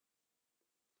fire.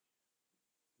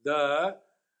 The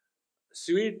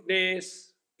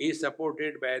sweetness is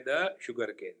supported by the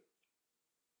sugar cane.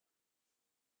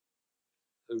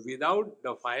 So without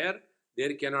the fire,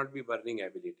 there cannot be burning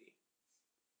ability.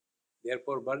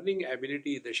 Therefore, burning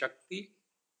ability is the Shakti,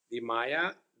 the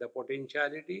Maya, the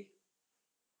potentiality,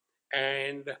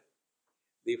 and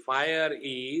the fire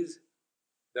is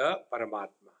the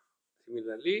Paramatma.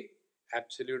 Similarly,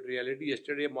 absolute reality.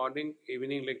 Yesterday morning,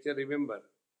 evening lecture, remember,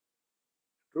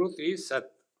 truth is Sat.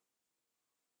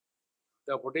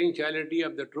 The potentiality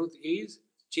of the truth is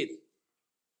Chit.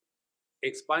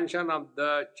 Expansion of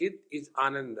the Chit is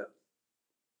Ananda.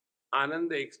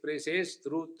 Ananda expresses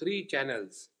through three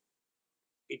channels.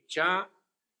 Ichcha,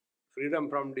 freedom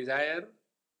from desire,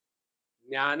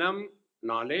 Jnanam,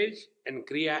 knowledge, and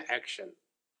Kriya, action.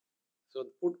 So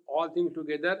put all things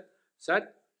together,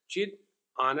 Sat, Chit,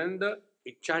 Ananda,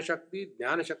 Ichcha Shakti,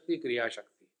 Jnana Shakti, Kriya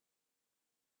Shakti.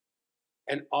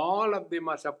 And all of them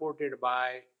are supported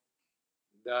by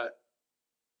the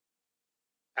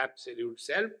absolute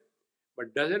self,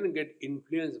 but doesn't get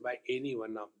influenced by any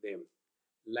one of them.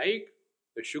 Like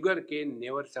the sugar cane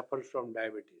never suffers from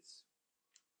diabetes.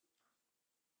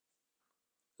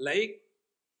 Like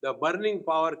the burning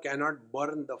power cannot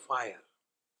burn the fire.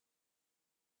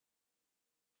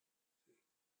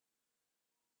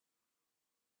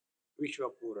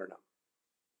 Vishwapurana.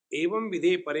 Evam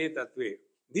vidhe pare tatve.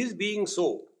 This being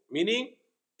so, meaning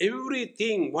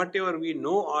everything, whatever we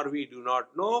know or we do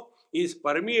not know, is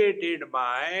permeated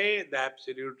by the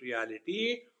absolute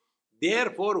reality.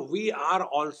 Therefore, we are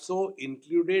also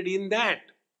included in that.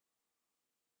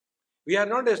 We are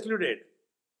not excluded.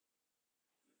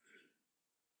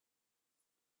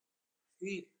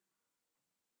 See,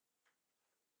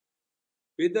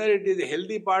 whether it is a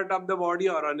healthy part of the body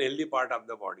or unhealthy part of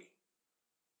the body,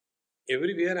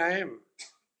 everywhere I am.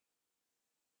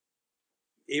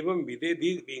 Evam vidhe,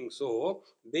 this being so,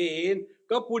 then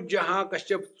ka pujyaha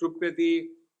kasya trupyati,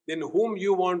 then whom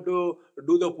you want to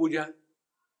do the puja?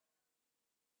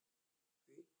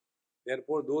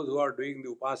 Therefore, those who are doing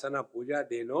the upasana puja,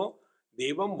 they know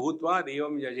devam bhutva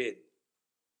devam yajed.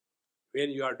 When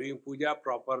you are doing puja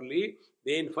properly,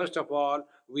 then first of all,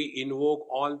 we invoke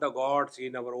all the gods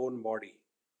in our own body.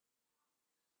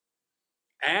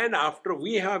 And after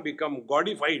we have become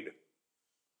godified,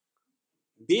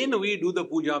 then we do the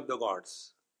puja of the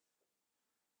gods.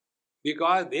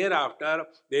 Because thereafter,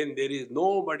 then there is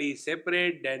nobody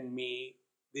separate than me.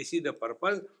 This is the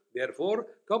purpose. Therefore,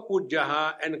 ka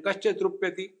pujyaha and kasya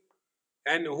trupyati.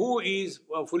 And who is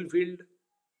fulfilled?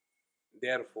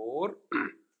 Therefore,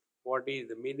 what is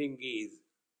the meaning is,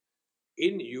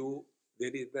 in you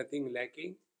there is nothing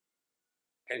lacking,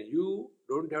 and you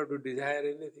don't have to desire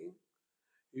anything.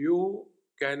 You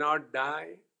cannot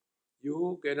die.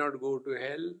 You cannot go to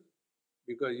hell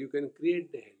because you can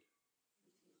create the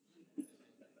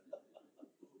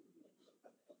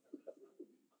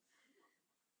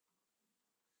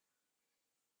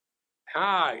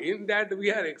hell. In that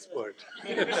we are expert.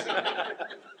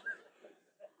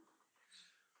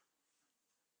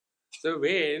 So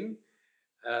when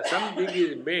something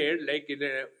is made, like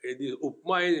this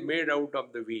upma is made out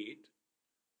of the wheat,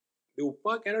 the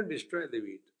upma cannot destroy the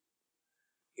wheat.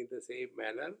 In the same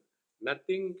manner,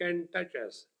 nothing can touch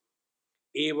us.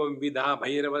 Evam vidha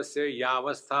bhairavasya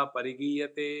yavastha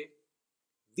parigiyate.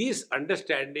 This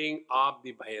understanding of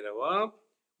the Bhairava,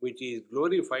 which is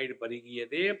glorified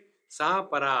parigiyate, sa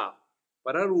para,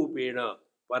 pararupena,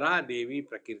 para devi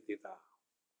prakirtita.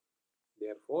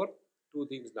 Therefore, two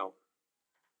things now.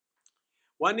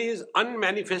 One is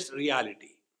unmanifest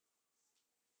reality.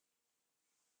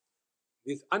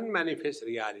 This unmanifest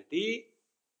reality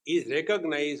is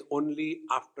recognized only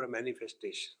after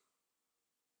manifestation.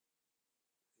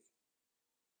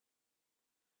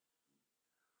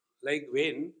 Like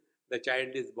when the child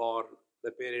is born,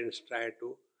 the parents try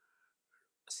to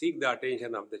seek the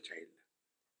attention of the child.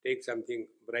 Take something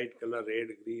bright color, red,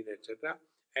 green, etc.,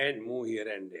 and move here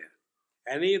and there.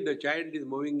 And if the child is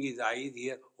moving his eyes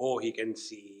here, oh, he can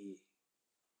see.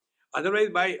 Otherwise,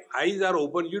 by eyes are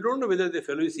open, you don't know whether the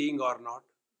fellow is seeing or not.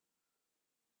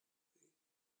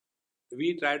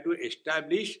 We try to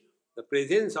establish the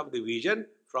presence of the vision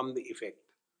from the effect.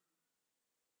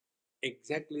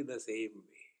 Exactly the same way.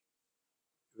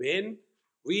 When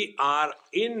we are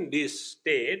in this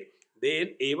state,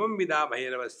 then evam vidha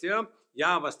bhairavasya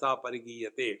yavastha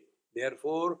parigiyate.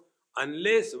 Therefore,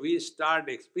 unless we start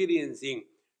experiencing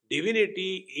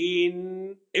divinity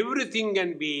in everything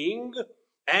and being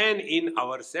and in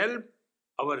ourselves,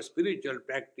 our spiritual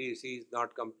practice is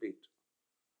not complete.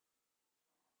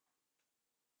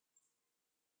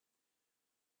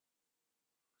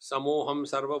 Samoham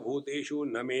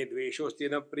sarvabhuteshu na me dveshosti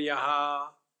na priyaha.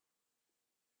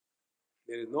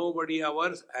 There is nobody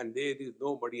ours and there is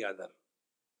nobody other.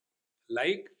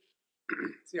 Like,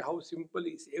 see how simple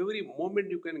it is. Every moment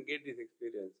you can get this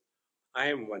experience. I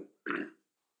am one.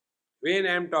 When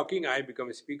I am talking, I become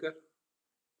a speaker.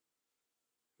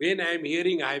 When I am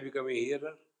hearing, I become a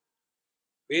hearer.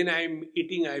 When I am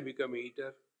eating, I become a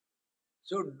eater.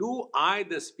 So, do I,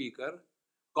 the speaker,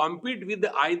 compete with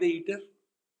the I, the eater?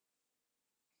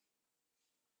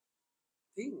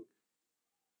 Think.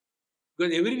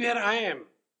 Because everywhere I am.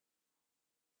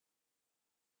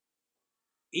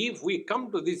 If we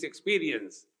come to this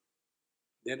experience,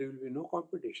 there will be no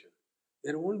competition.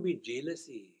 There won't be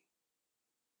jealousy.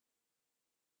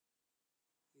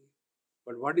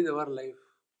 But what is our life?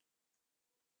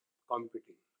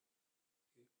 Competing.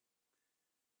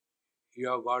 You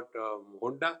have got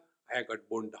Honda, I have got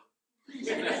Bonda.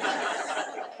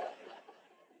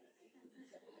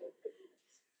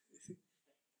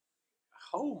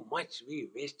 How much we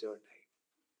waste our time.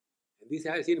 And this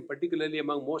I have seen particularly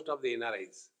among most of the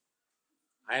NRIs.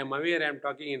 I am aware I am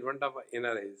talking in front of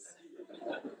NRIs.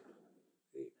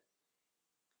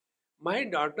 My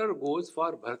daughter goes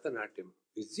for Bharatanatyam.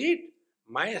 Is it?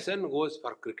 My son goes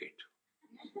for cricket.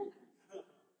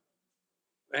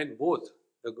 And both,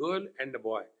 the girl and the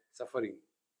boy, suffering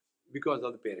because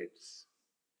of the parents.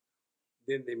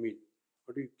 Then they meet.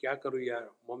 What do you, kya karu yaar?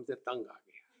 Mom se tang aa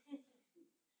gaya.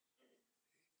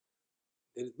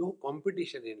 There is no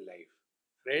competition in life.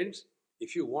 Friends,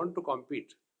 if you want to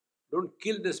compete, don't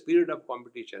kill the spirit of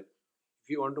competition. If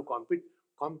you want to compete,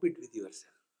 compete with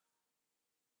yourself.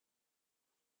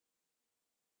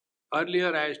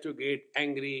 Earlier I used to get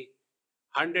angry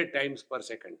 100 times per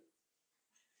second.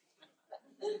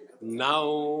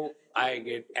 Now I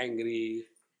get angry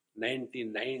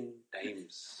 99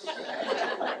 times.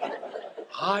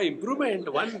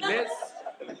 Improvement, one less.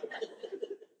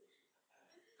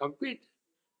 Compete.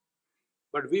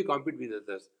 But we compete with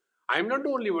others. I am not the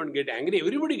only one get angry.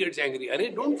 Everybody gets angry.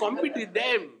 Arey, don't compete with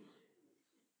them.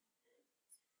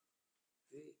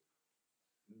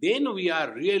 Then we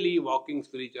are really walking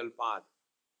spiritual path.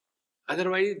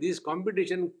 Otherwise, this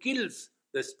competition kills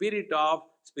the spirit of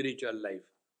spiritual life.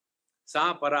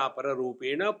 Sa para para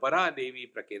rupena para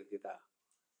devi prakirtita.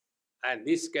 And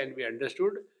this can be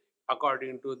understood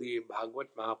according to the Bhagavad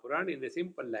Mahapuran in a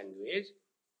simple language.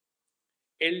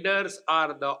 Elders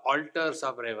are the altars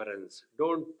of reverence.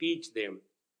 Don't teach them.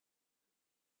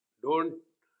 Don't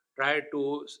try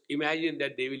to imagine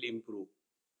that they will improve.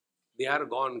 They are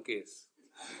gone case.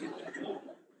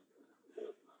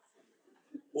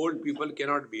 Old people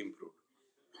cannot be improved.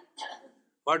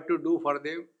 What to do for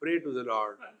them? Pray to the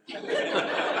Lord.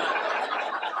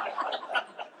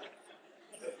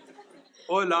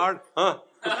 Oh Lord,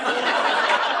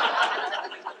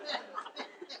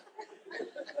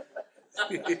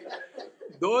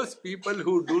 Those people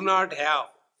who do not have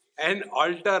an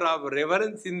altar of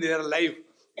reverence in their life,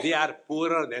 they are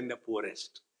poorer than the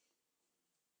poorest.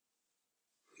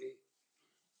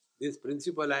 This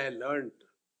principle I learned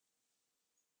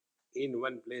in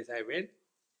one place I went.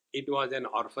 It was an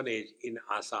orphanage in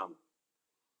Assam.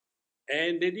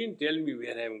 And they didn't tell me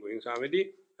where I am going. Swamiji,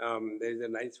 there is a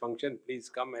nice function, please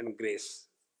come and grace.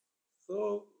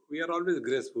 So We are always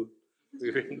graceful.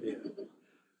 We went there.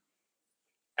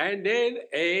 And then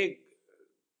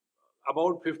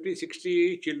about 50,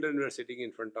 60 children were sitting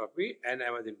in front of me, and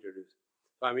I was introduced.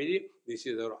 Swamiji, this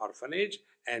is our orphanage,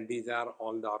 and these are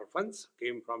all the orphans,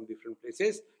 came from different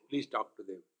places. Please talk to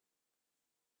them.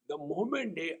 The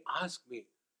moment they asked me,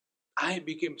 I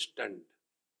became stunned.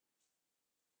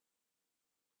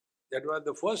 That was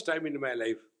the first time in my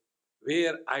life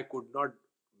where I could not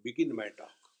begin my talk.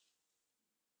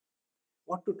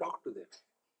 What to talk to them?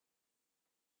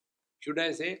 Should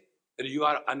I say that you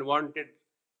are unwanted,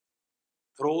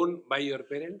 thrown by your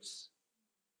parents?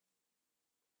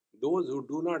 Those who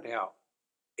do not have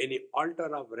any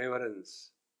altar of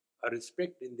reverence or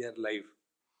respect in their life,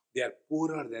 they are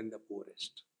poorer than the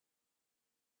poorest.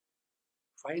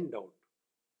 Find out.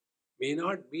 May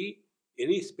not be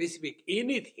any specific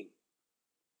anything,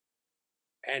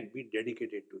 and be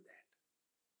dedicated to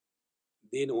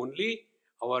that. Then only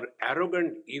our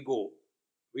arrogant ego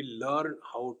will learn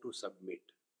how to submit.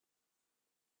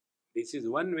 This is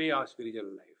one way of spiritual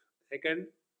life. Second,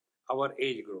 our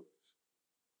age group.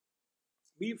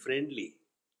 Be friendly.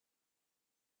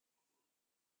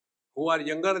 Who are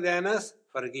younger than us,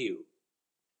 forgive.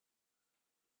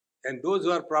 And those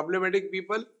who are problematic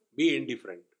people, be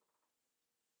indifferent.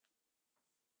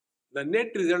 The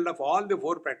net result of all the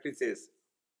four practices,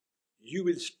 you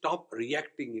will stop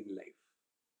reacting in life.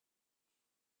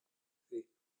 See?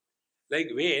 Like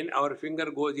when our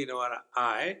finger goes in our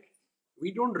eye,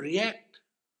 we don't react.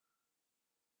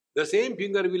 The same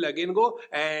finger will again go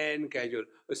and casual.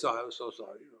 So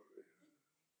sorry.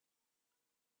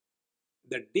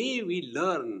 The day we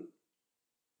learn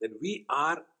that we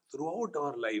are throughout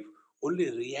our life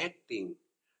only reacting,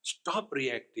 stop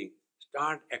reacting,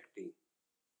 start acting.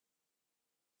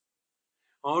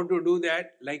 How to do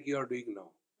that? Like you are doing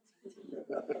now.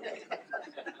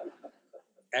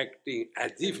 Acting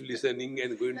as if listening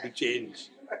and going to change.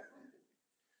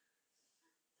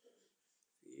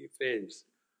 See, friends.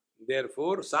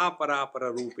 Therefore, sa para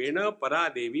para rupena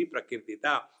para devi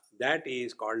prakirtita. That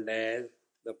is called as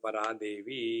the para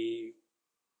devi.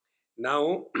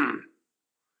 Now,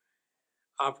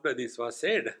 after this was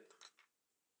said,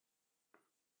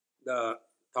 the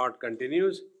thought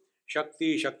continues.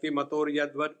 Shakti Shakti Mator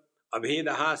Yadvat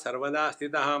Abhedaha Sarvada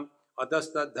Stitaha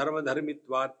Atastad Dharma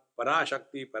Dharmitvat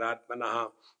Parashakti Paratmanaha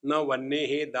Na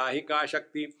Vannehe Dahika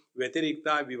Shakti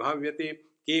Vyatirikta Vibhavyate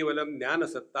Kevalam Jnana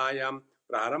Sattayam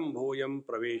Prarambhoyam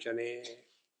Praveshane.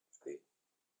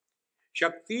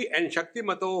 Shakti and Shakti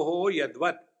Matoho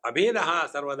Yadvat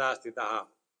Abhedaha Sarvada Stitaha.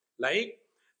 Like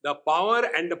the power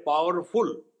and the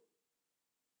powerful,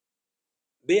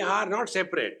 they are not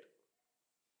separate.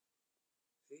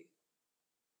 See?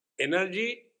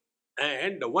 Energy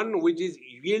and the one which is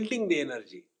yielding the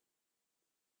energy.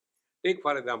 Take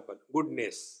for example,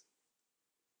 goodness.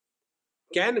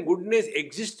 Can goodness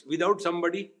exist without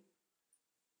somebody?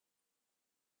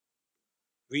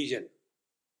 Vision.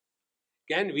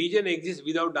 Can vision exist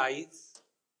without eyes?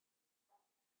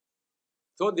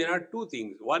 So there are two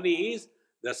things. One is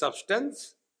the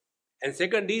substance and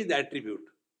second is the attribute.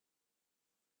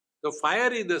 So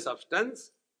fire is the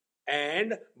substance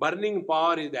and burning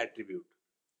power is the attribute.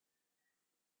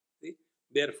 See?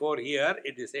 Therefore here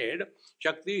it is said,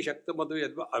 Shakti Shakti Madhu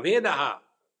Yadva Avedaha.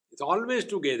 It's always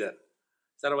together.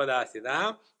 Sarvada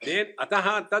Siddha. Then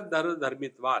Ataha Tad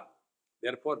Dharmitvat.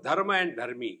 Therefore Dharma and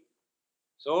Dharmi.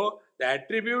 So the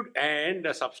attribute and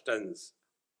the substance.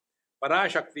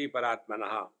 Parashakti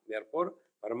Paratmanaha. Therefore,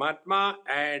 Paramatma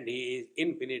and his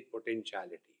infinite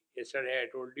potentiality. Yesterday I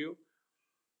told you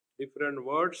different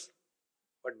words,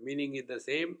 but meaning is the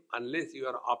same unless you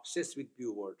are obsessed with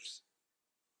few words.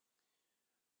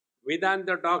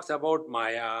 Vedanta talks about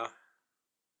Maya.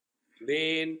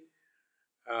 Then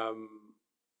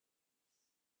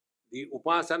the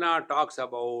Upasana talks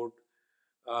about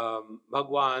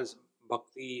Bhagwan's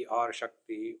Bhakti or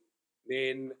Shakti.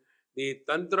 Then the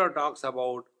Tantra talks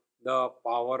about the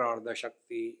power or the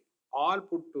Shakti. All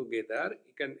put together,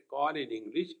 you can call in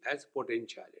English as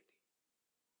potentiality.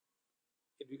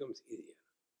 It becomes easier.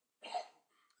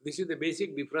 This is the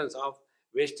basic difference of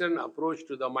Western approach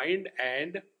to the mind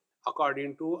and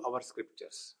according to our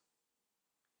scriptures.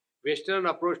 Western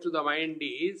approach to the mind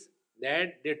is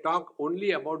that they talk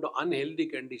only about the unhealthy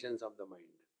conditions of the mind.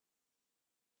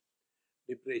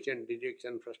 Depression,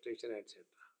 dejection, frustration, etc.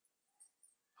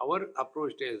 Our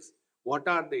approach is, what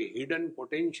are the hidden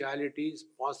potentialities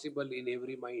possible in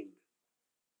every mind?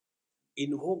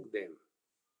 Invoke them.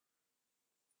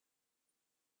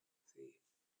 See?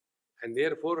 And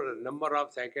therefore, the number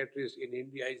of psychiatrists in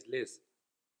India is less.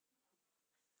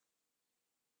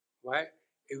 Why?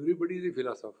 Everybody is a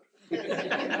philosopher.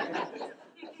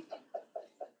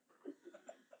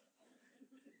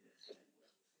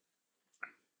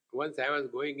 Once I was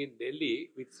going in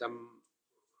Delhi with some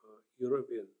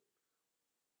European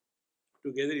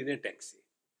together in a taxi.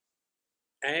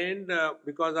 And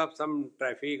because of some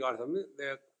traffic or something,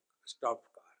 they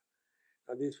stopped car.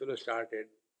 Now this fellow started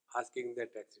asking the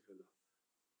taxi fellow,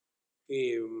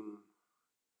 "Hey,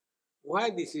 why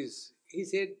this is?" He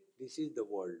said, "This is the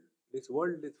world. This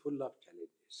world is full of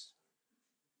challenges."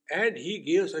 And he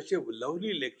gave such a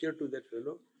lovely lecture to that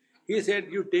fellow. He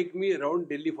said, "You take me around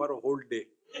Delhi for a whole day."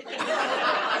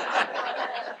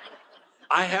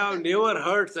 I have never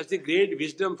heard such a great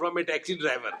wisdom from a taxi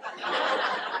driver.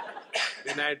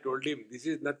 Then I told him, "This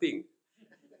is nothing.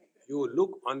 You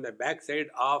look on the backside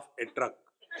of a truck.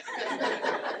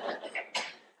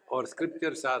 Or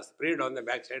scriptures are spread on the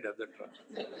backside of the truck."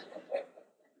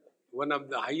 One of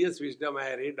the highest wisdom I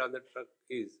read on the truck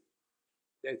is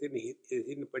that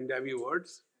in Punjabi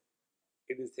words,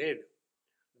 it is said,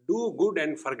 "Do good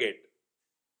and forget."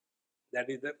 That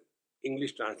is the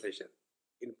English translation.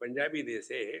 In Punjabi they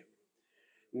say,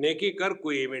 "Neki kar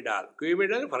kuए में डाल." कुएं में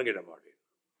डाल, forget about it.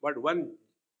 But one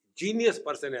genius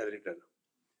person has written,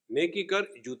 "Neki kar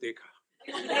jute kha."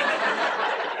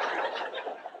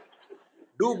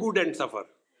 Do good and suffer.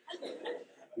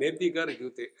 नेकी कर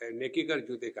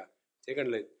जूते खा.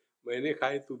 Second line, मैंने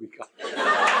खाए तू भी खा.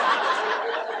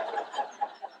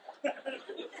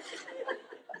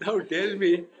 Now tell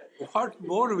me, what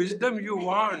more wisdom you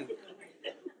want?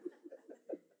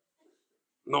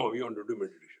 No, we want to do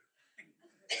meditation.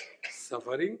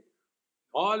 Suffering,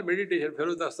 all meditation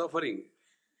fellows are suffering,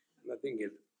 nothing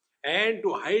else. And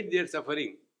to hide their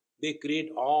suffering, they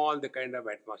create all the kind of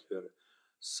atmosphere.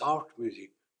 Soft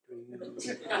music.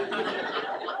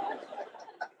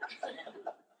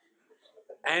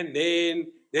 And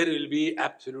then there will be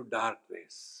absolute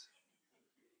darkness.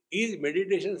 Is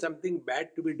meditation something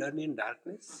bad to be done in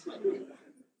darkness?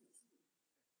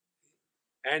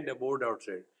 And a board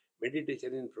outside,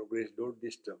 "Meditation in progress, don't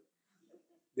disturb."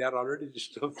 They are already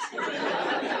disturbed.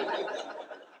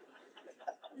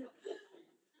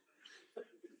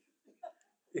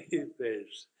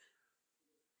 Friends,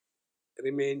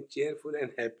 remain cheerful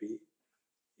and happy.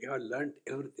 You have learnt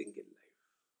everything in life.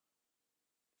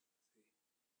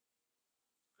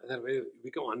 Otherwise, you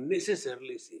become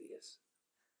unnecessarily serious.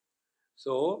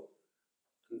 So,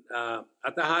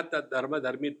 ataha tad dharma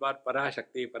dharmitvat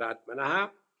parashakti paratmanaha.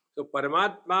 So,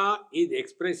 Paramatma is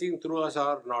expressing through us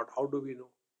or not. How do we know?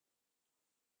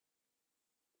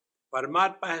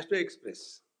 Paramatma has to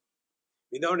express.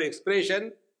 Without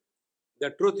expression, the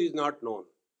truth is not known.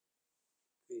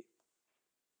 See?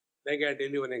 Like I tell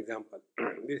you one example.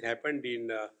 This happened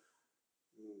in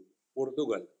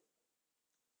Portugal.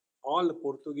 All the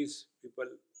Portuguese people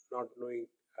not knowing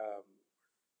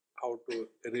how to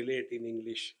relate in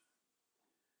English.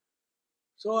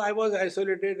 So I was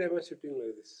isolated, I was sitting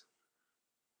like this.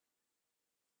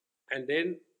 And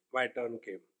then my turn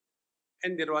came.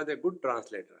 And there was a good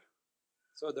translator.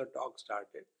 So the talk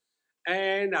started.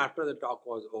 And after the talk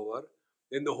was over,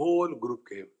 then the whole group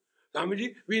came. "Swamiji,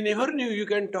 we never knew you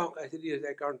can talk." I said, "Yes,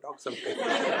 I can't talk sometimes."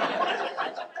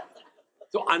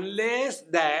 So unless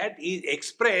that is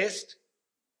expressed,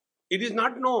 it is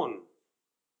not known.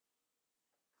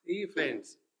 See,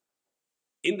 friends,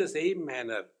 in the same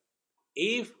manner,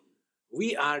 if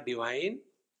we are divine,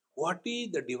 what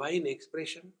is the divine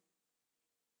expression?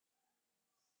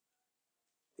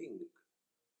 Think.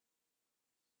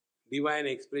 Divine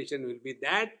expression will be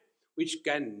that which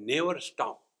can never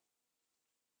stop.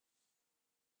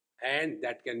 And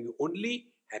that can be only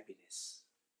happiness.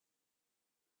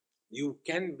 You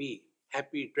can be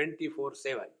happy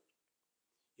 24/7.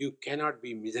 You cannot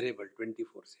be miserable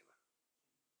 24/7.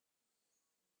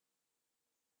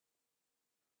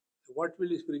 So what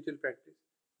will spiritual practice?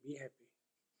 Be happy.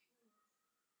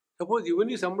 Suppose even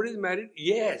if somebody is married,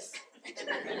 yes.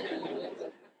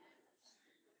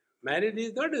 Marriage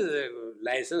is not a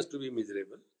license to be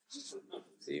miserable.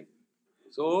 See?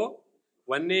 So,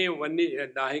 वन्य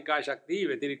दाहिका शक्ति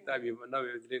व्यतिरिक्ता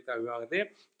व्यतिरिक्ता विभागते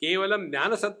केवलम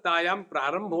ज्ञानसत्तायाम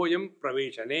प्रारंभोयम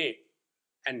प्रवेशने.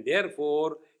 And therefore,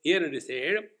 here it is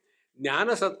said,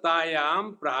 ज्ञानसत्तायाम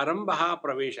प्रारंभः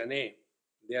प्रवेशने.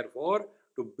 Therefore,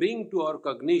 to bring to our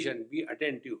cognition, be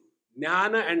attentive.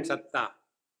 Jnana and satta,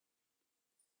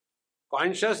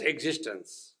 conscious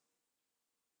existence.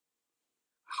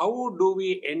 How do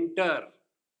we enter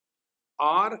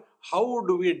or how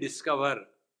do we discover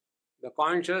the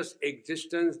conscious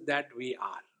existence that we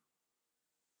are?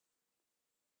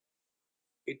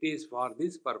 It is for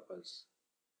this purpose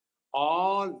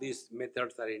all these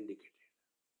methods are indicated.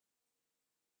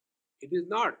 It is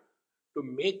not to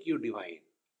make you divine.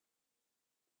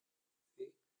 See?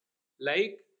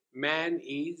 Like man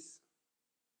is,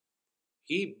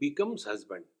 he becomes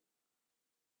husband.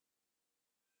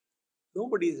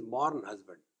 Nobody is born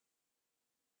husband.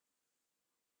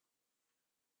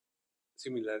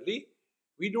 Similarly,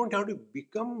 we don't have to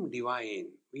become divine.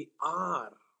 We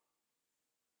are.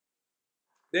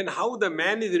 Then how the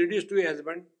man is reduced to a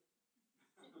husband?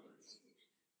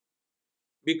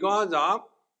 Because of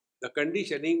the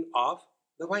conditioning of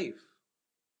the wife.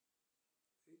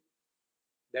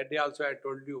 That day also I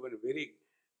told you one very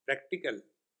practical.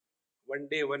 One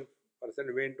day one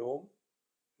person went home,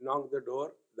 knocked the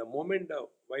door. The moment the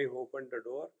wife opened the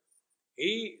door,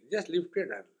 he just lifted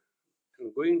her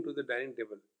and going to the dining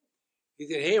table. He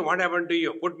said, "Hey, what happened to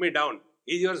you? Put me down.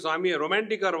 Is your Swami a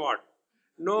romantic or what?"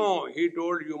 "No," he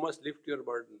told, "you must lift your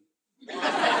burden."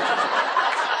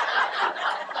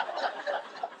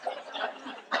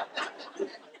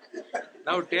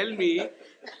 Now tell me,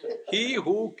 he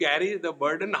who carries the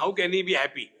burden, how can he be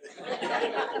happy?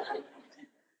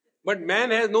 But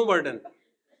man has no burden,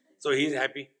 so he is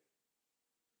happy.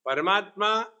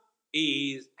 Paramatma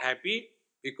is happy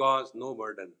because no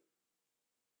burden.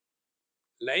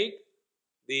 Like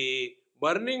the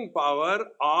burning power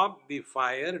of the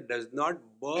fire does not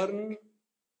burn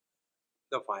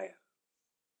the fire.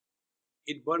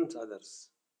 It burns others.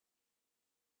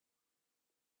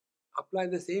 Apply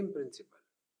the same principle.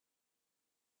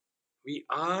 We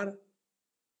are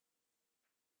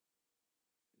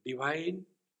divine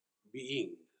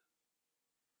being.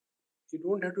 You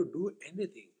don't have to do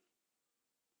anything.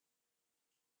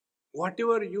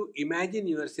 Whatever you imagine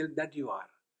yourself, that you are.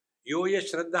 Yo ya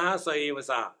shraddha sa eva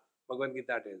sa, Bhagavad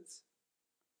Gita tells.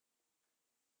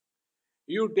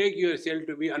 You take yourself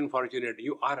to be unfortunate,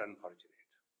 you are unfortunate.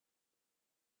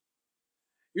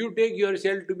 You take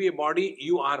yourself to be a body,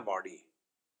 you are body.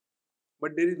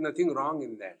 But there is nothing wrong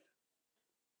in that.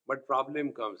 But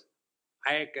problem comes.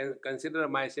 I can consider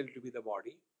myself to be the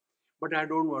body, but I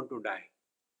don't want to die.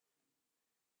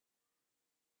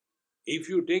 If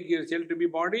you take yourself to be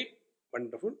body,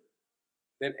 wonderful,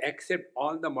 then accept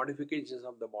all the modifications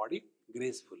of the body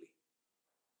gracefully.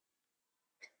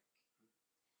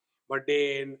 But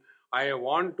then, I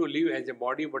want to live as a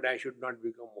body, but I should not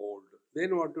become old.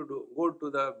 Then what to do? Go to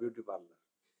the beauty parlor.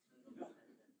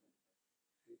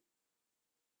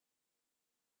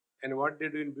 And what they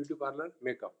do in beauty parlor?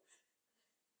 Makeup.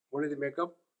 What is the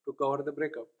makeup? To cover the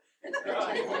breakup.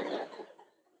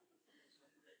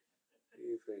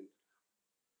 Friend.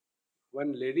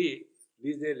 One lady,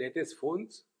 these are latest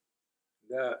phones,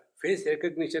 the face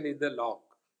recognition is the lock.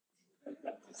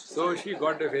 So she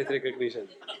got a face recognition.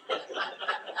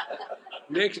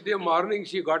 Next day morning,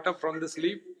 she got up from the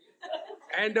sleep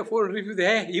and the phone refused,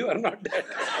 "Hey, you are not dead."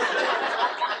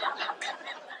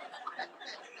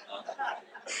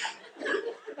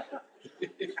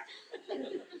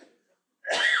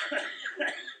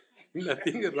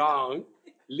 Nothing wrong.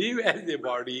 Live as a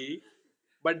body,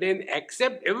 but then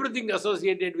accept everything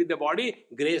associated with the body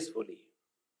gracefully.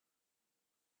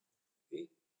 See?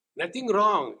 Nothing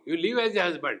wrong. You live as a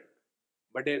husband,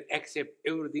 but then accept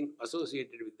everything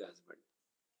associated with the husband.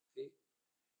 See?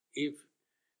 If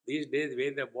these days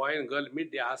when the boy and girl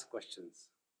meet, they ask questions.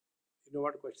 You know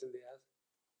what question they ask?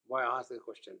 Boy asks a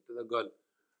question to the girl.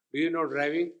 "Do you know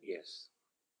driving?" "Yes."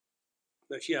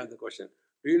 Now she asks the question.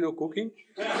 "Do you know cooking?"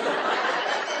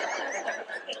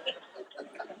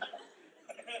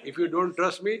 If you don't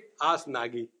trust me, ask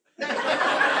Nagi.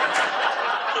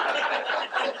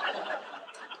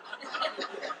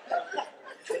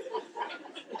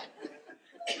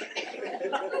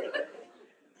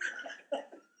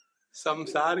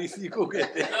 संसार इसी को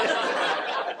कहते हैं.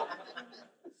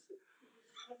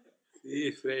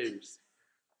 See, friends.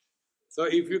 So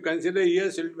if you consider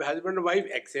yourself to be husband and wife,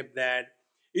 accept that.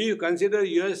 If you consider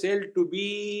yourself to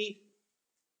be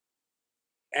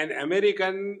an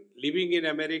American living in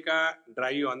America,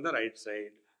 drive on the right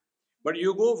side. But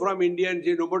you go from India and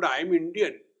say, "No, but I am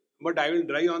Indian, but I will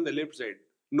drive on the left side."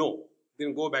 No,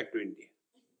 then go back to India.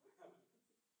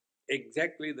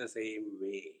 Exactly the same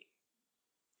way.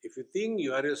 If you think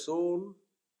you are a soul,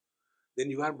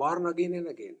 then you are born again and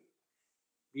again.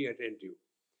 Be attentive.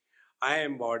 I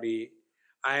am body,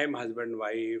 I am husband,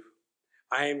 wife,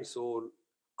 I am soul.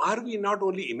 Are we not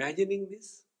only imagining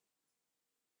this?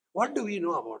 What do we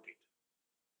know about it?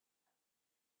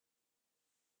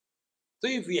 So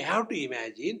if we have to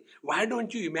imagine, why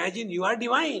don't you imagine you are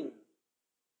divine?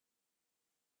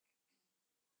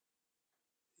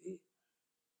 See?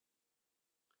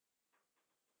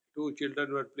 Two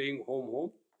children were playing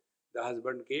home. The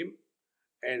husband came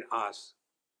and asked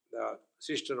the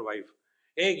sister wife.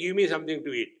 Hey, give me something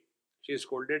to eat. She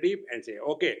scolded him and say,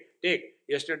 okay, take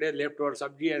yesterday leftover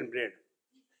sabji and bread.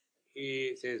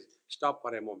 He says, stop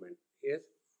for a moment. Yes,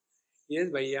 yes,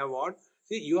 bhaiya, what?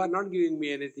 See, you are not giving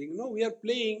me anything. No, we are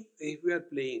playing. If we are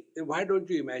playing, then why don't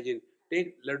you imagine?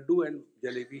 Take laddu and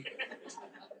jalebi.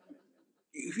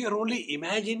 If you are only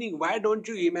imagining, why don't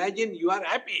you imagine you are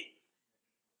happy?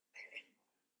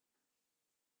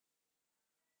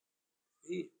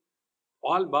 See,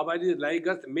 all Babajis like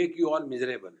us make you all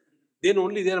miserable. Then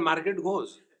only their market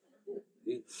goes.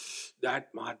 See,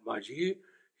 that Mahatmaji,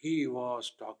 he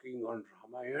was talking on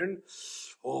Ramayana.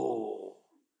 Oh,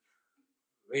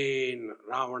 when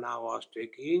Ravana was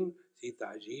taking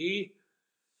Sita ji,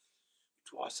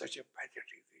 it was such a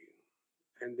pathetic thing.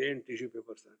 And then tissue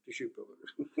paper, sir, tissue paper.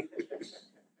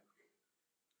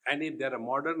 And if there are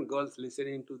modern girls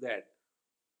listening to that,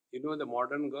 you know the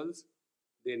modern girls,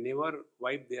 they never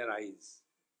wipe their eyes.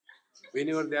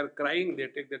 Whenever they are crying, they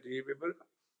take the tissue paper.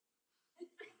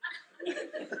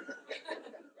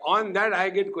 On that, I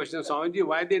get questions, Swamiji,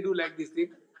 why they do like this thing?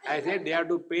 I said they have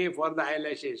to pay for the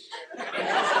eyelashes.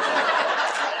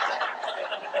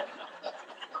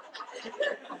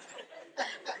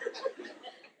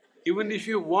 Even if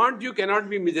you want, you cannot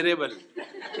be miserable.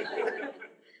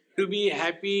 To be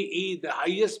happy is the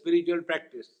highest spiritual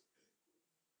practice.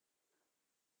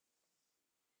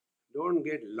 Don't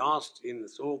get lost in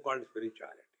so-called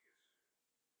spirituality.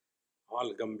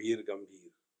 All gambhir.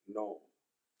 No.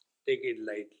 Take it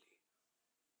lightly.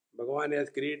 Bhagavan has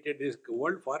created this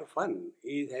world for fun.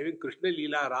 He is having Krishna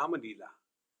Leela, Rama Leela.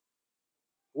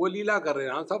 वो लीला कर रहे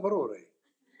हैं, हम सफर हो रहे.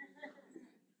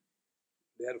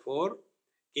 Therefore,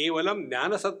 केवलम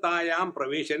ज्ञान सत्तायाम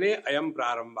प्रवेशने अयम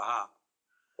प्रारंभः.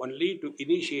 Only to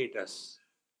initiate us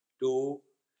to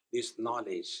this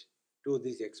knowledge, to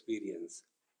this experience.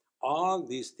 All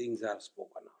these things are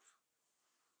spoken of.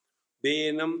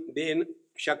 Then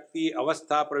Shakti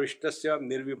Avastha Pravistasya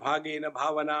Nirvibhagena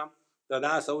Bhavana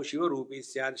Tadasau Shiva Rupi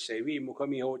Syad Shaivi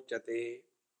Mukhamihochate.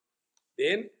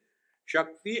 Then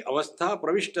Shakti Avastha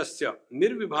Pravistasya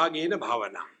Nirvibhagena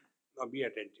Bhavana. Now be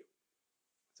attentive.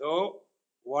 So,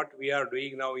 what we are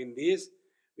doing now in this,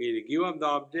 we give up the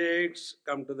objects,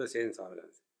 come to the sense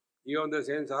organs. Give up the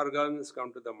sense organs,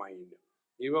 come to the mind.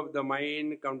 Give up the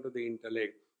mind, come to the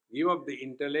intellect. Give up the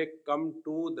intellect, come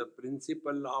to the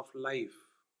principle of life.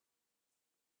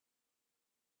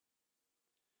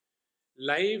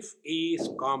 Life is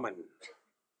common.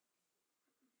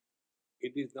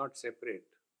 It is not separate.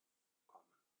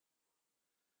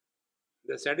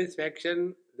 The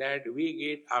satisfaction that we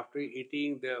get after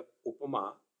eating the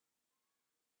upama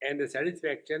and the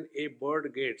satisfaction a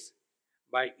bird gets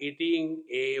by eating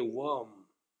a worm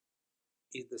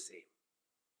is the same.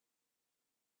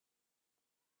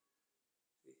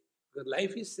 Because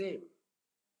life is same.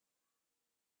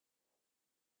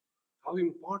 How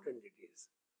important it is.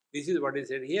 This is what is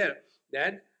said here,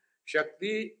 that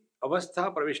Shakti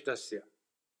Avastha Pravishtasya.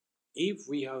 If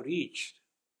we have reached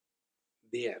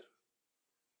there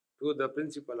to the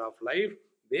principle of life,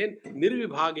 then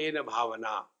Nirvibhagena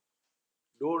Bhavana.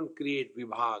 Don't create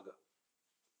vibhag.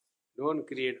 Don't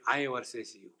create I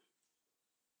versus you.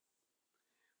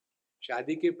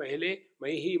 शादी के पहले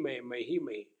मैं ही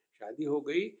मैं. शादी हो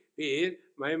गई, फिर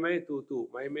मैं तू,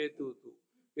 मैं तू.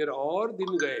 फिर और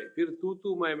दिन गए, फिर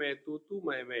तू मैं तू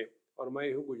मैं, और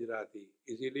मैं हूँ गुजराती,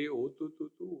 इसीलिए हो तू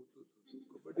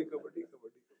kabaddi.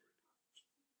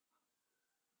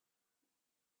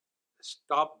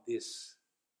 Stop this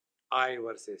I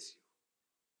versus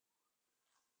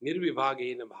you.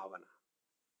 Nirvibhagena bhavana.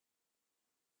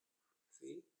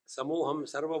 See, samoham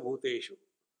sarvabhuteshu.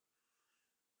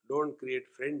 Don't create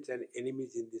friends and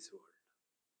enemies in this world.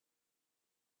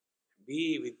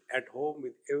 Be at home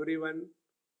with everyone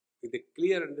with a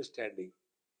clear understanding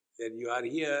that you are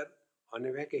here on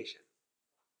a vacation.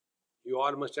 You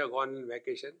all must have gone on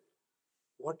vacation.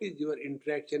 What is your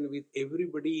interaction with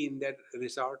everybody in that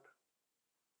resort?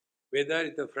 Whether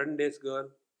it's the front desk girl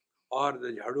or the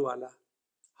jhadu wala,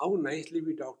 how nicely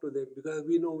we talk to them because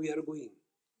we know we are going.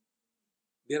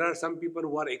 There are some people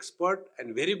who are expert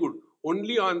and very good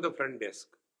only on the front desk.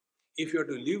 If you have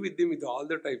to live with them with all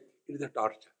the time, it is a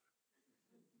torture.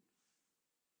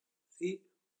 See,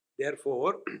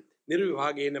 therefore,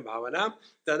 nirvibhagena bhavana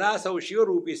tadasau shiva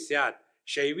rupi syat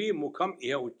shaivi mukham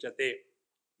iha uchyate.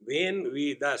 When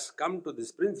we thus come to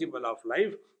this principle of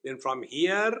life, then from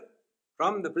here,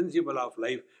 from the principle of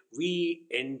life, we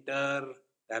enter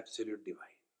the absolute divine.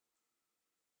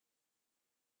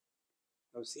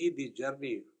 Now see this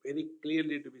journey very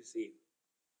clearly to be seen.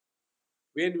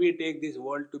 When we take this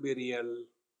world to be real,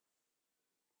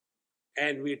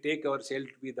 and we take ourselves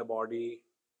to be the body,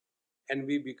 and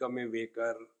we become a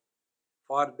waker.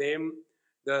 For them,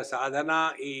 the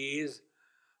sadhana is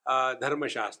dharma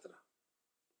shastra,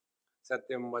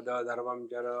 satyam vada, dharmam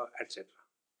chara, etc.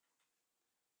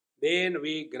 Then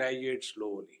we graduate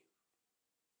slowly.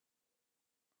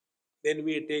 Then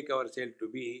we take ourselves to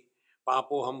be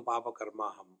papoham, papa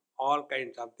karmaham. All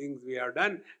kinds of things we have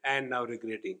done and now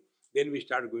regretting. Then we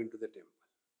start going to the temple.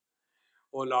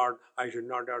 Oh Lord, I should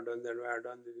not have done that. I have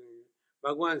done this.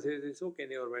 Bhagavan says, it's okay,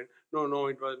 never mind. No,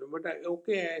 it was, but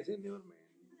okay, I said, never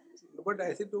mind. But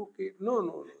I said, okay,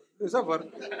 no, you suffer.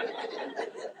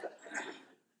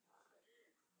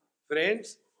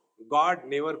 Friends, God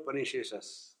never punishes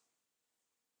us.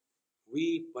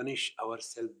 We punish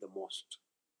ourselves the most.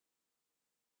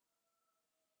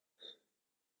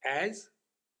 As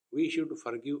we should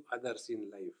forgive others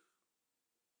in life,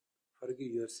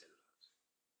 forgive yourself.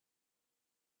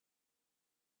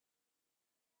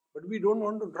 But we don't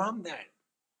want to drop that.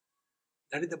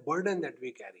 That is the burden that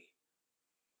we carry.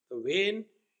 So when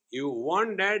you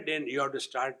want that, then you have to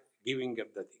start giving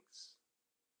up the things.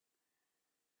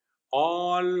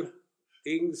 All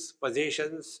things,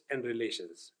 possessions and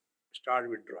relations, start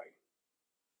withdrawing.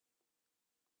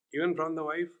 Even from the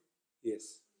wife?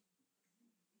 Yes.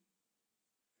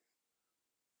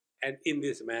 And in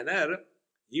this manner,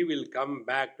 you will come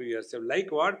back to yourself.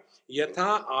 Like what?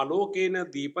 Yatha alokena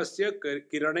deepasya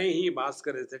kiranehi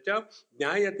bhaskarasacha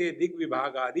jnayate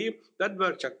digvibhagadi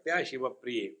tadvar shaktya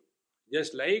shivapriye.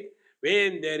 Just like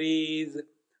when there is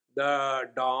the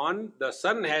dawn, the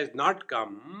sun has not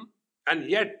come, and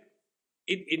yet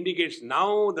it indicates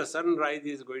now the sunrise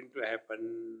is going to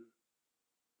happen.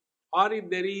 Or if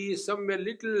there is somewhere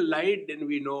little light, then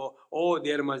we know, oh,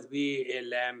 there must be a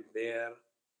lamp there.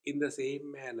 In the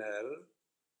same manner,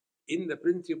 in the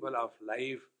principle of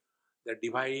life, the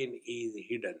divine is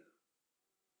hidden.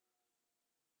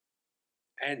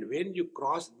 And when you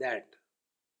cross that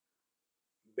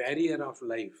barrier of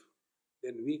life,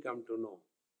 then we come to know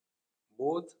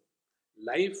both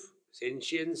life,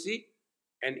 sentiency,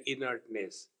 and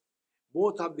inertness.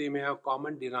 Both of them have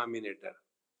common denominator.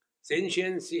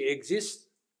 Sentiency exists,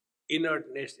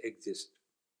 inertness exists.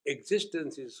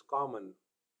 Existence is common.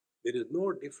 There is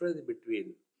no difference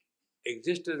between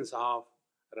existence of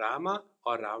Rama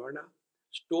or Ravana,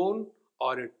 stone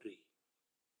or a tree.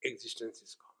 Existence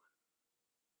is common.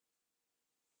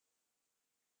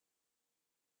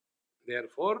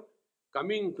 Therefore,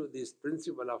 coming to this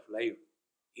principle of life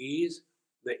is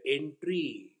the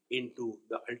entry into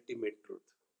the ultimate truth.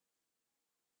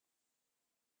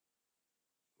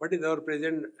 What is our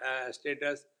present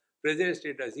status? Present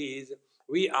status is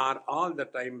we are all the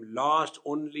time lost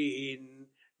only in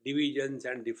divisions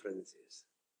and differences.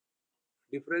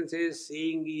 Differences,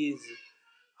 seeing is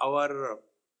our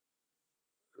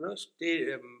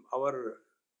our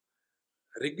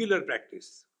regular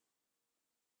practice.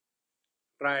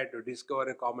 Try to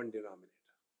discover a common denominator.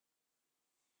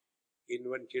 In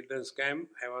one children's camp,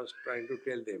 I was trying to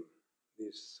tell them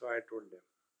this, so I told them,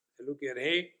 look here,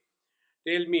 hey,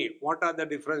 tell me, what are the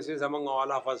differences among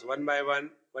all of us, one by one?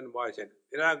 One boy said,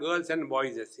 there are girls and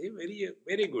boys. I say,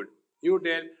 very good. You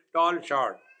tell tall,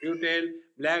 short. You tell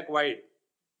black, white.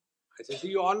 I said, see,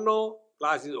 you all know,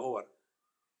 class is over.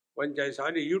 One child,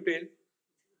 sorry, you tell.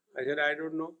 I said, I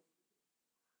don't know.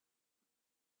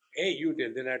 Hey, you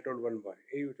tell. Then I told one boy,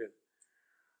 hey, you tell.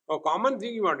 Oh, common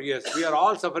thing you want? Yes, we are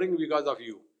all suffering because of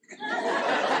you.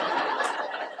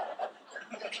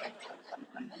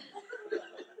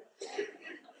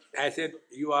 I said,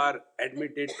 you are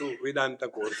admitted to Vedanta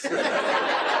course.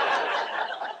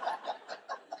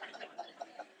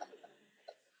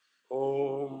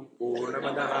 Om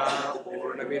Purnamadaha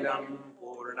Purnamidam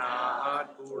Purnahat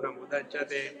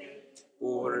Purnamudachyate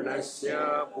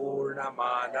Purnasya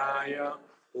Purnamadaya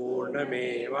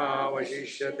Purnameva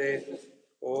Vashishyate.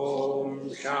 Om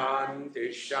Shanti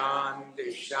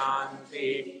Shanti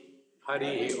Shanti.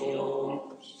 Hari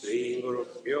Om Sri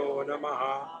Gurubhyo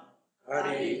Namaha.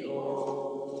 Hari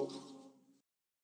Om.